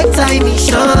baby lifetime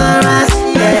insurance,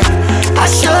 yeah.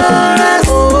 Assurance,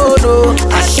 oh no,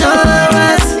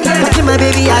 assurance, yeah. I give my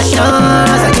baby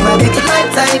assurance. I give my baby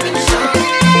lifetime insurance.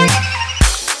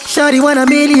 Shawty want $1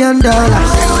 million.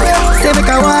 Say make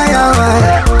a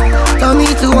wire. Tell me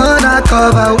to wanna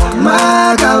cover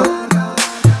my girl.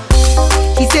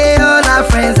 He say all our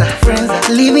friends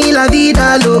are living la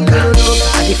vida loca.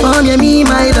 I define me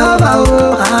my lover,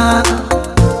 oh.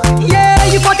 Yeah,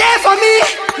 you for there for me.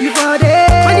 You for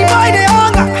there. When the boy they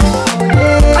hunger,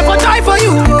 I for die for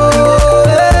you, oh.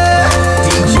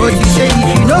 But you say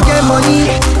if you don't get money,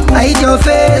 hide your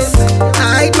face,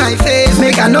 hide my face.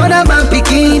 Make another man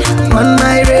picking on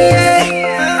my race.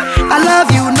 I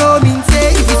love you, no mean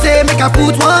say. If you say make I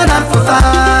put one hand for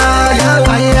fire,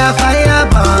 fire, fire,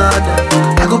 burn.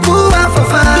 I go put one for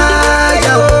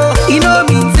fire, oh. You know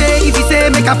mean say. If you say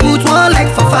make I put one leg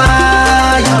for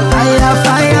fire, fire,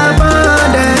 fire,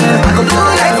 burn. I go put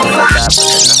leg for fire.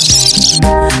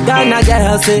 Ghana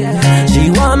girl say she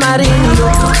want marry me,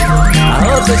 I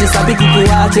hope so she sabi keep you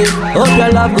watching. Hope your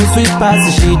love go sweet past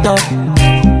the shit up.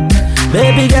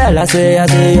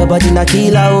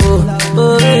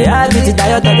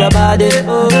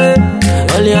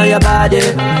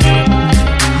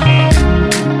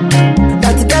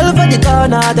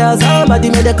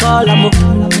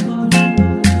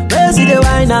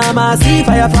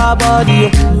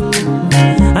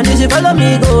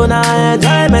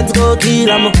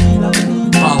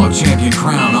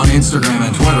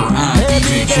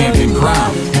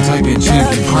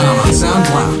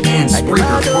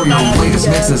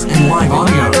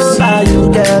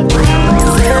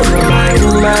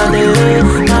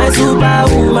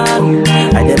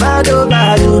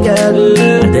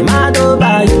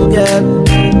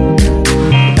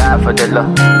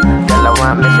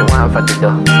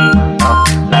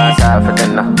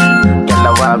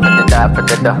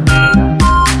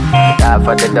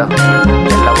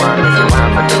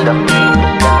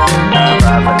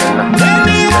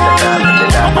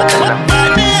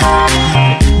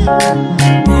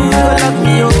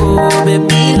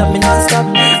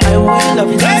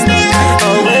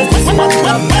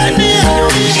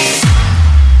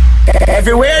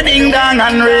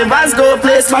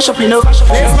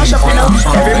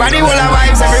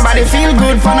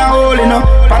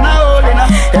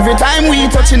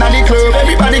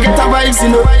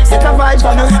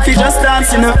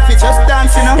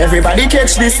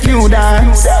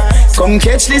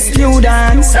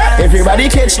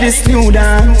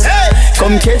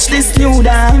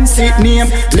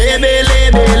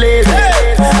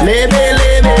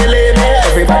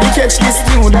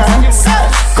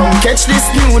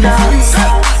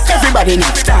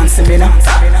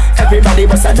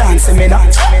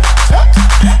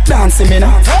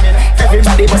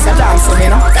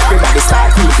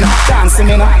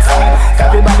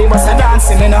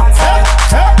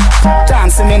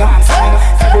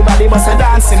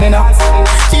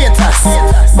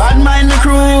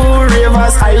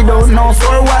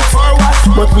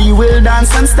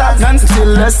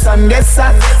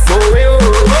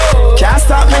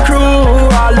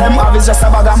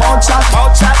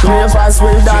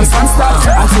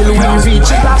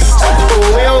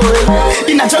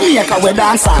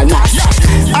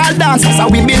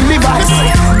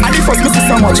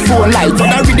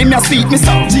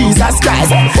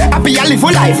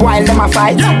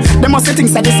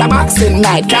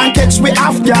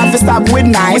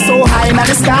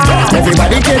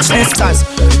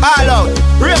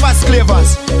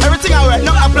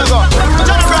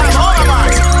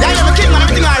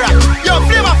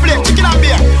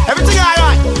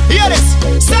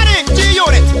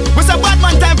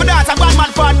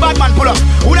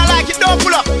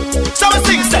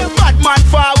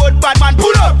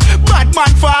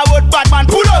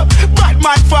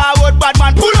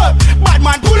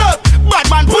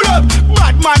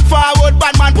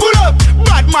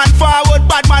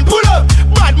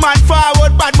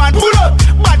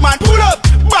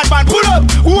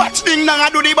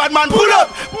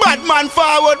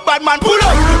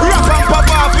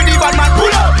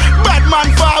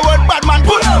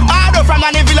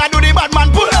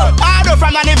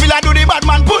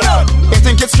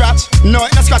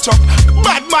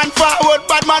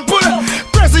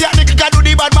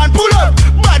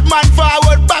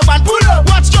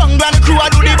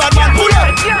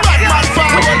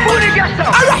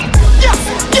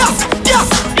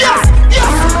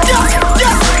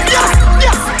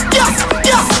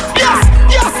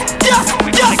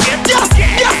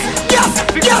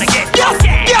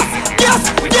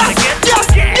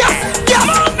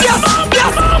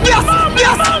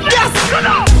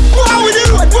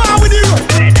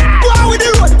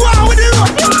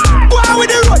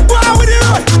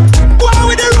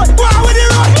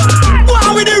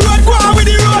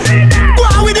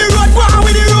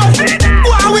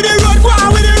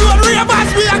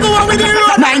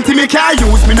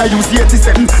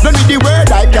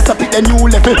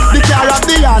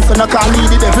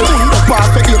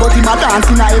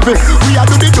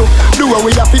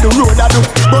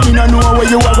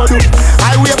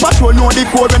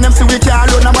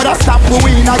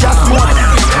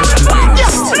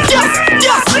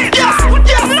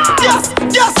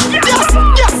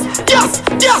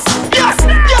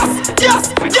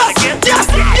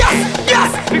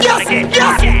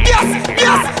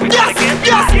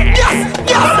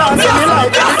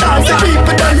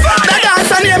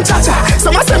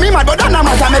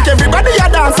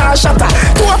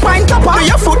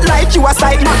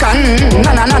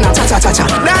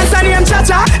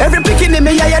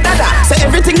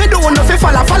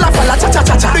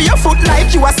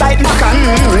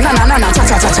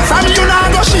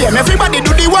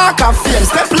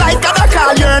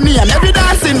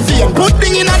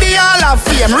 have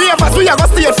fame. Ravers, we a go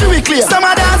stay free we clear. Some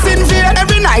a dancing fear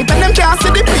every night and them can't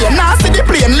see the plane. Nah see the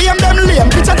plane, lame them lame.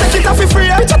 Picture take it off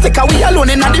free. Picture take a we alone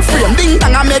in the frame. Ding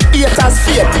dang I make haters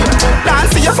fear.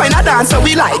 Dance you find a dance so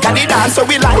we like, and the dance so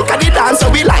we like, and the dance so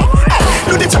we like.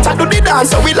 Do the cha-cha, do the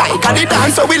dance so we like, and the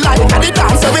dance so we like, and the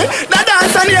dance so we. The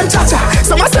dance and name cha-cha.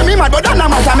 Some a say me mad but that no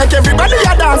matter. Make everybody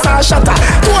a dance and shatter.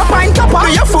 2 pint copper,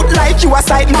 do your foot like you a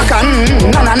side maca.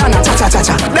 Na na na na cha cha cha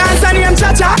cha. Dance and name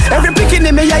cha cha. Every picking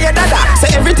in me yeah yeah dada.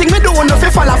 Say everything me do no fi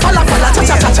falla cha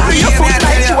cha cha cha. Do your foot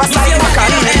like you a side maca.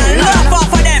 Love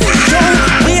for them.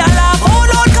 We all love all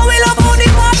out 'cause we love all the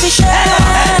party share.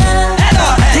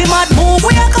 The mad move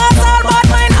we a cause all bad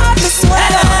mind out to swear.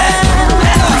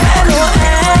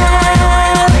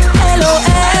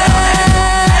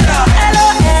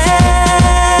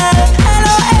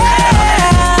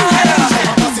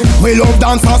 We love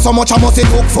dancers so much I must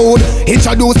cook food.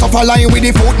 Introduce stuff align with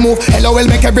the foot move. LOL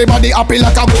make everybody happy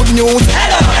like a good news.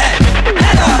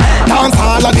 Dance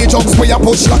all of the jugs we a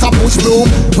push like a push broom.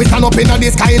 We stand up in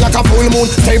the sky like a full moon.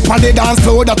 Step on the dance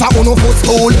floor that a uno foot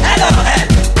school.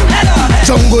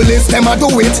 Jungle is them a do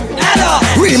it.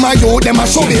 We my youth them a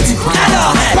show it.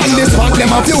 On this one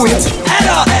them a view it.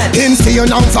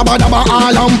 Insane and sabadaba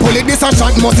all and pull it. This a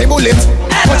shot must a bullet.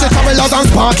 Watch it travelers and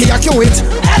sparky a cue it.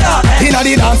 Inna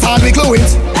the dance hall we glue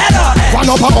it. One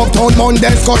up a uptown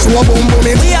Monday scotch war boom boom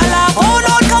it. We all love all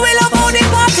out 'cause we love all the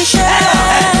party share.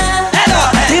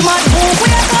 The mad move we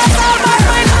a cause all bad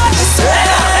mind out to swear.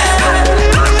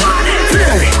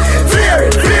 Fear it, fear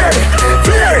it, fear it,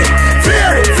 fear it,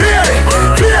 fear it, fear it,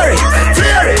 fear it,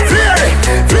 fear it, fear it,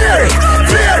 fear it,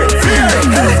 fear it, fear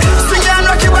it. Swing and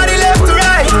rock your body left to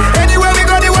right. Anywhere we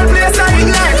go, the whole place I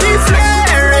ignite. We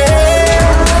flare it,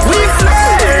 we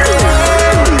flare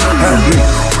it.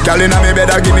 Girl inna me bed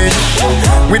a give me.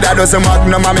 With a dozen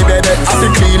magnum on me bed. I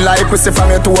feel clean like pussy from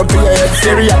your toe up to your head.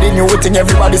 Theory of the new thing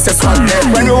everybody says swag neck.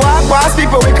 When we walk past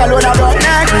people we call on about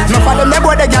neck. Enough of them they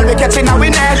boy the girl we catching a we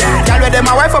neck. Girl with them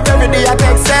a wife up every day I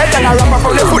take set. And I rub up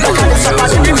on the foot like a lift up on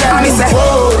the big bed. Me say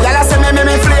whoa, y'all a say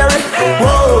me flare it.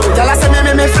 Whoa, y'all a say me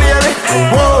flare it.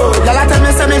 Whoa, y'all a tell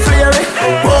me say me flare it.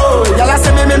 Whoa, y'all a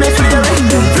say me flare it.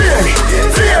 Flare it,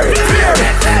 flare it,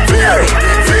 flare it,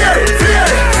 flare it,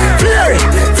 flare it, flare it,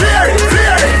 flare it,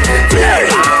 flare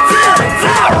it, flare it,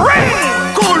 flare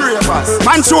it. Cool ravers,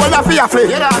 man shoulder for your flick.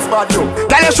 Yeah, that's bad too.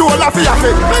 Tell your shoulder for your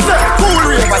flick. Me say, cool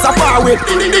ravers a far with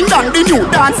ding ding ding dong, the new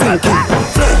dancing king.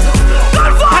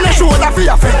 And your shoulder for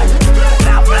your flick.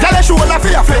 Tell your shoulder for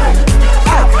your flick.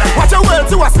 Watch your words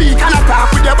to a speak and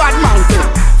attack with your bad mouth.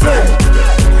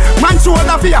 Man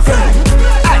shoulder for your flick.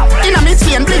 Inna me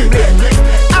chain bling bling.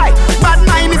 Bad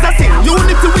mind is a sin.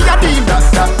 Unity we a deal.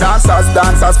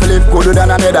 Dancers feel live gooder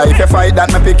than another. If you fight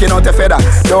that, me picking out a feather.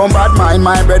 Don't bad mind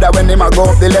my brother when they ma go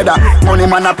up the ladder. Money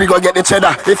man happy go get the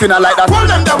cheddar. If you not like that, hold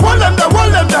them there, hold them there,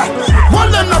 hold them there. Hold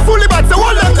them there, fully bad, so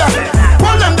hold them there.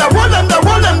 Hold them there, hold them there,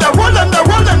 hold them there, hold them there,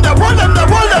 hold them there, hold them there,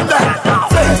 hold them there.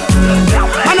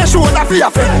 And a shoulder for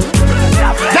your friend.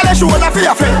 Tell a shoulder for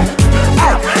your friend.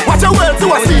 Watch your words to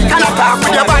a speak and attack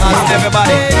with your bad mouth.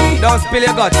 Everybody, don't spill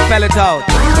your guts, spell it out.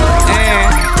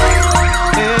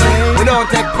 We don't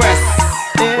take press.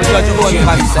 We judge you going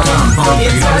back. It's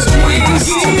a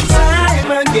jiggy time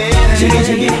again. Jiggy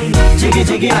jiggy, jiggy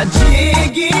jiggy, a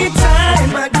jiggy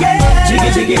time again. Jiggy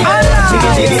jiggy, jiggy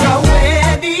jiggy, a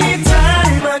wedding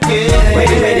time again.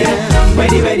 Ready,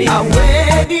 ready, a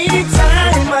wedding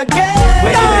time again.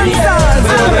 Ready.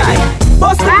 Alright.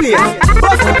 Bust the place,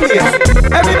 bust the place.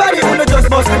 Everybody wanna just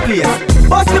bust the place.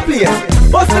 Bust the place,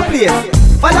 bust the place.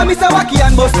 Follow Mr. Wacky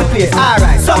and bust the place.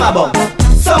 Alright, summer bomb,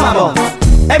 summer bomb.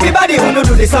 Everybody wanna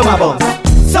do the summer bomb.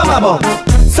 Summer bomb,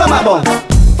 summer bomb.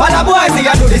 Follow boys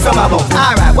here and do the summer bomb.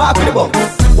 Alright, walk with the bomb,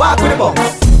 walk with the bomb.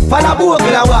 Follow boys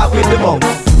here and walk with the bomb.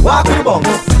 Walk with the bomb,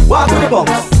 walk with the bomb.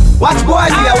 Watch boys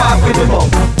here walk with the bomb.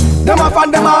 Them a fan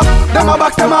them up, them a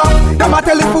box them up. Them a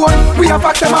telephone, we a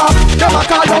fax them up. Them a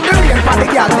call down the rain for the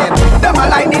girl them. Them a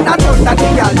line in and run that the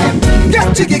girl them. Get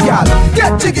jiggy girl,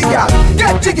 get jiggy girl,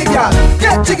 get jiggy girl,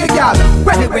 get jiggy girl.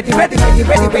 Ready, ready, ready, ready,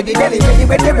 ready, ready, ready, ready,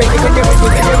 ready, ready, ready,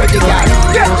 ready, ready, girl.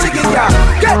 Get jiggy girl,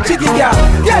 get jiggy girl,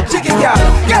 get jiggy girl,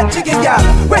 get jiggy girl.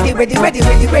 Ready, ready, ready,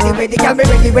 ready, ready, ready, girl. Me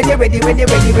ready, ready, ready, ready,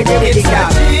 ready, ready, ready, girl.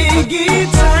 Jiggy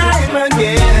time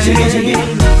again. Jiggy, jiggy,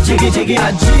 jiggy, jiggy, a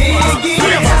jiggy.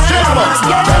 Jenna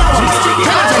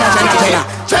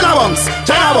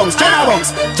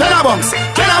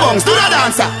bunks, do the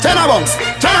dancer. Jenna bunks.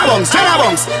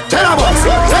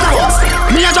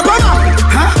 Me a Japan,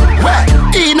 huh? Where?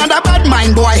 Inna the bad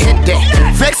mind boy head there.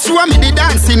 Vex you me the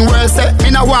dancing world say. Me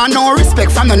no want no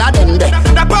respect from none of them there.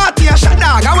 The party a shot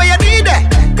dog, how you did there?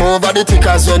 Over the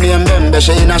tickers, your name them.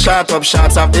 She in a shot up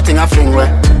shots of the thing I fling where.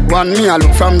 One me I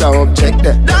look from the object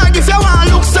there. Dog, if you want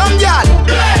look some girl,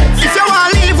 if you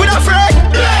want live with a friend,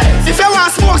 if you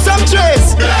want smoke some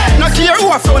trace, no care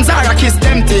who a phones are a kiss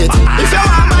them teeth. If you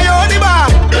want my own bar,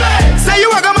 say you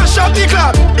are gonna shop the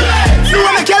club. You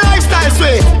wanna make your lifestyle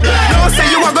sweet. No, say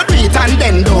you are gonna do it and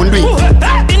then don't do it.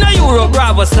 In a Europe,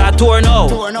 Bravo start tour now.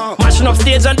 Mashing up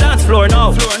stage and dance floor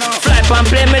now. Fly and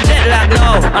play me jet lag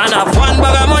now. And have one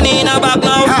bag of money in a bag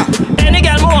now. Any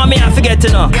girl more me I forget to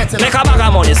know. Make a bag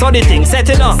of money, so the thing set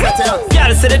it up.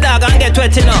 Girl see the dog and get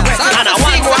wet enough. And I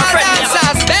want more friends.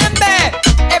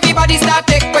 Everybody start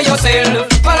take for yourself.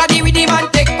 Follow the rhythm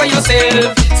and take for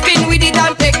yourself. Spin with it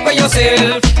and take for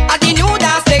yourself. And the new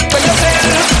dance take for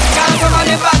yourself. Cause some of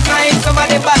the bad mind, some of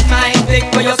the bad mind. Take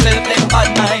for yourself, them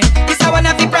bad mind. This a one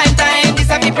of the prime time,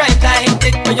 this a the prime time.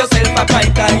 Take for yourself a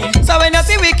prime time. So when you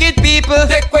see wicked people,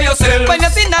 take for yourself. When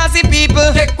you see nasty people,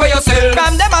 take for yourself.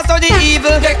 From them I saw the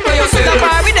evil, take for yourself. So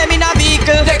far with them in a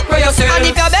vehicle, take for yourself. And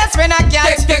if your best friend a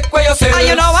cat, take for yourself. And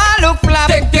you know I look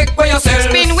flap, take for yourself.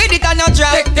 Spin with it and you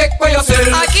drop, take for yourself.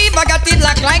 I keep a got it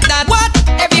locked like that. What?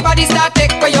 Everybody start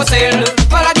take for yourself.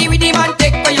 Follow the rhythm and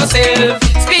take for yourself.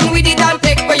 Spin with it and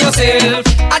take for yourself.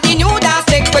 And the new dance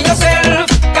take for yourself.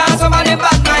 Cause some of the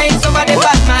bad mind, some of the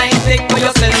bad mind. Take for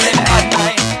yourself, them bad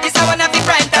mind. This a one of the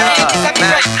prime time, this a the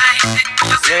prime time. Take for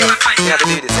yourself, you have to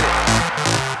do this,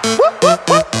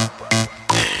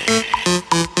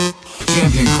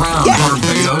 Champion Crown,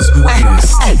 Barbados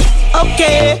greatest.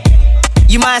 Okay,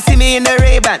 you might see me in the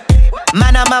Ray-Ban.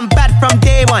 Man, I'm bad from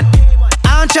day one.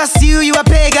 I don't trust you, you a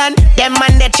pagan. Them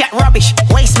man, they chat rubbish,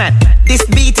 waste man. This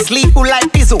beat is lethal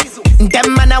like Bizzle.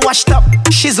 Them man, I washed up,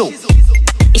 shizzle.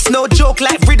 It's no joke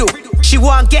like Riddle. She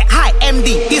won't get high,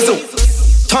 MD, Dizzle.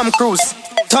 Tom Cruise,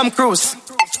 Tom Cruise.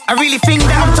 I really think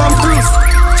that I'm Tom Cruise.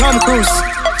 Tom Cruise,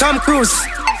 Tom Cruise.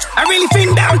 I really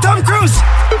think that I'm Tom Cruise.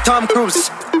 Tom Cruise,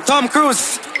 Tom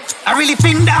Cruise. I really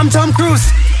think that I'm Tom Cruise.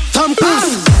 Tom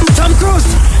Cruise, Tom Cruise.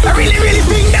 I really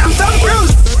think that I'm Tom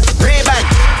Cruise. Ray-Ban,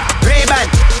 Ray-Ban.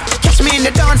 Catch me in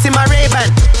the dance in my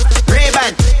Ray-Ban.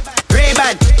 Ray-Ban,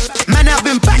 Ray-Ban. Man, I've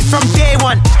been back from day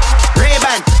one.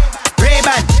 Ray-Ban,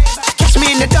 Ray-Ban. Catch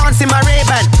me in the dance in my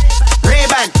Ray-Ban.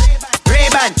 Ray-Ban,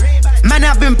 Ray-Ban. Man,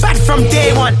 I've been back from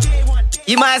day one.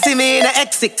 You might see me in a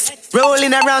X6,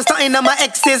 rolling around, starting on my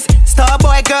exes.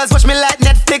 Starboy girls watch me like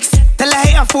Netflix. Tell a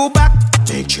hater full back.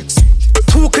 Matrix.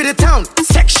 Talk of the town,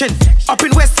 section. Up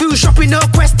in Westview, shopping, no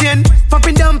question.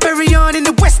 Popping down Perignon in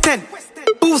the West End.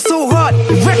 Ooh, so hard,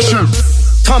 erection.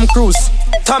 Tom Cruise,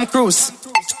 Tom Cruise.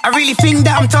 I really think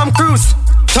that I'm Tom Cruise.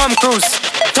 Tom Cruise,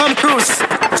 Tom Cruise.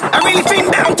 I really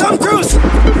think that I'm Tom Cruise.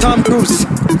 Tom Cruise,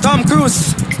 Tom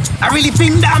Cruise. I really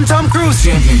think that I'm Tom Cruise.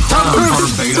 Tom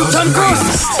Cruise, Tom Cruise.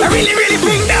 I really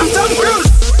think that I'm Tom Cruise.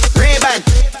 Ray-Ban,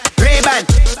 Ray-Ban.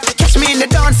 Catch me in the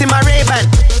dance in my Ray-Ban.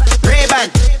 Ray-Ban,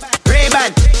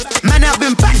 Ray-Ban. Man, I've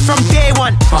been back from day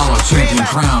one. Follow Champion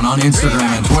Crown on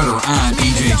Instagram and Twitter at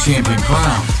DJ Champion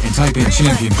Crown. And type in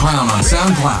Champion Crown on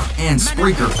SoundCloud and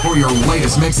Spreaker for your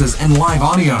latest mixes and live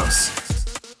audios.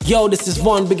 Yo, this is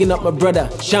Vaughn bigging up my brother,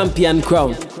 Champion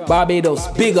Crown. Barbados,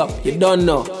 big up, you don't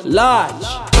know.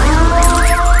 Large.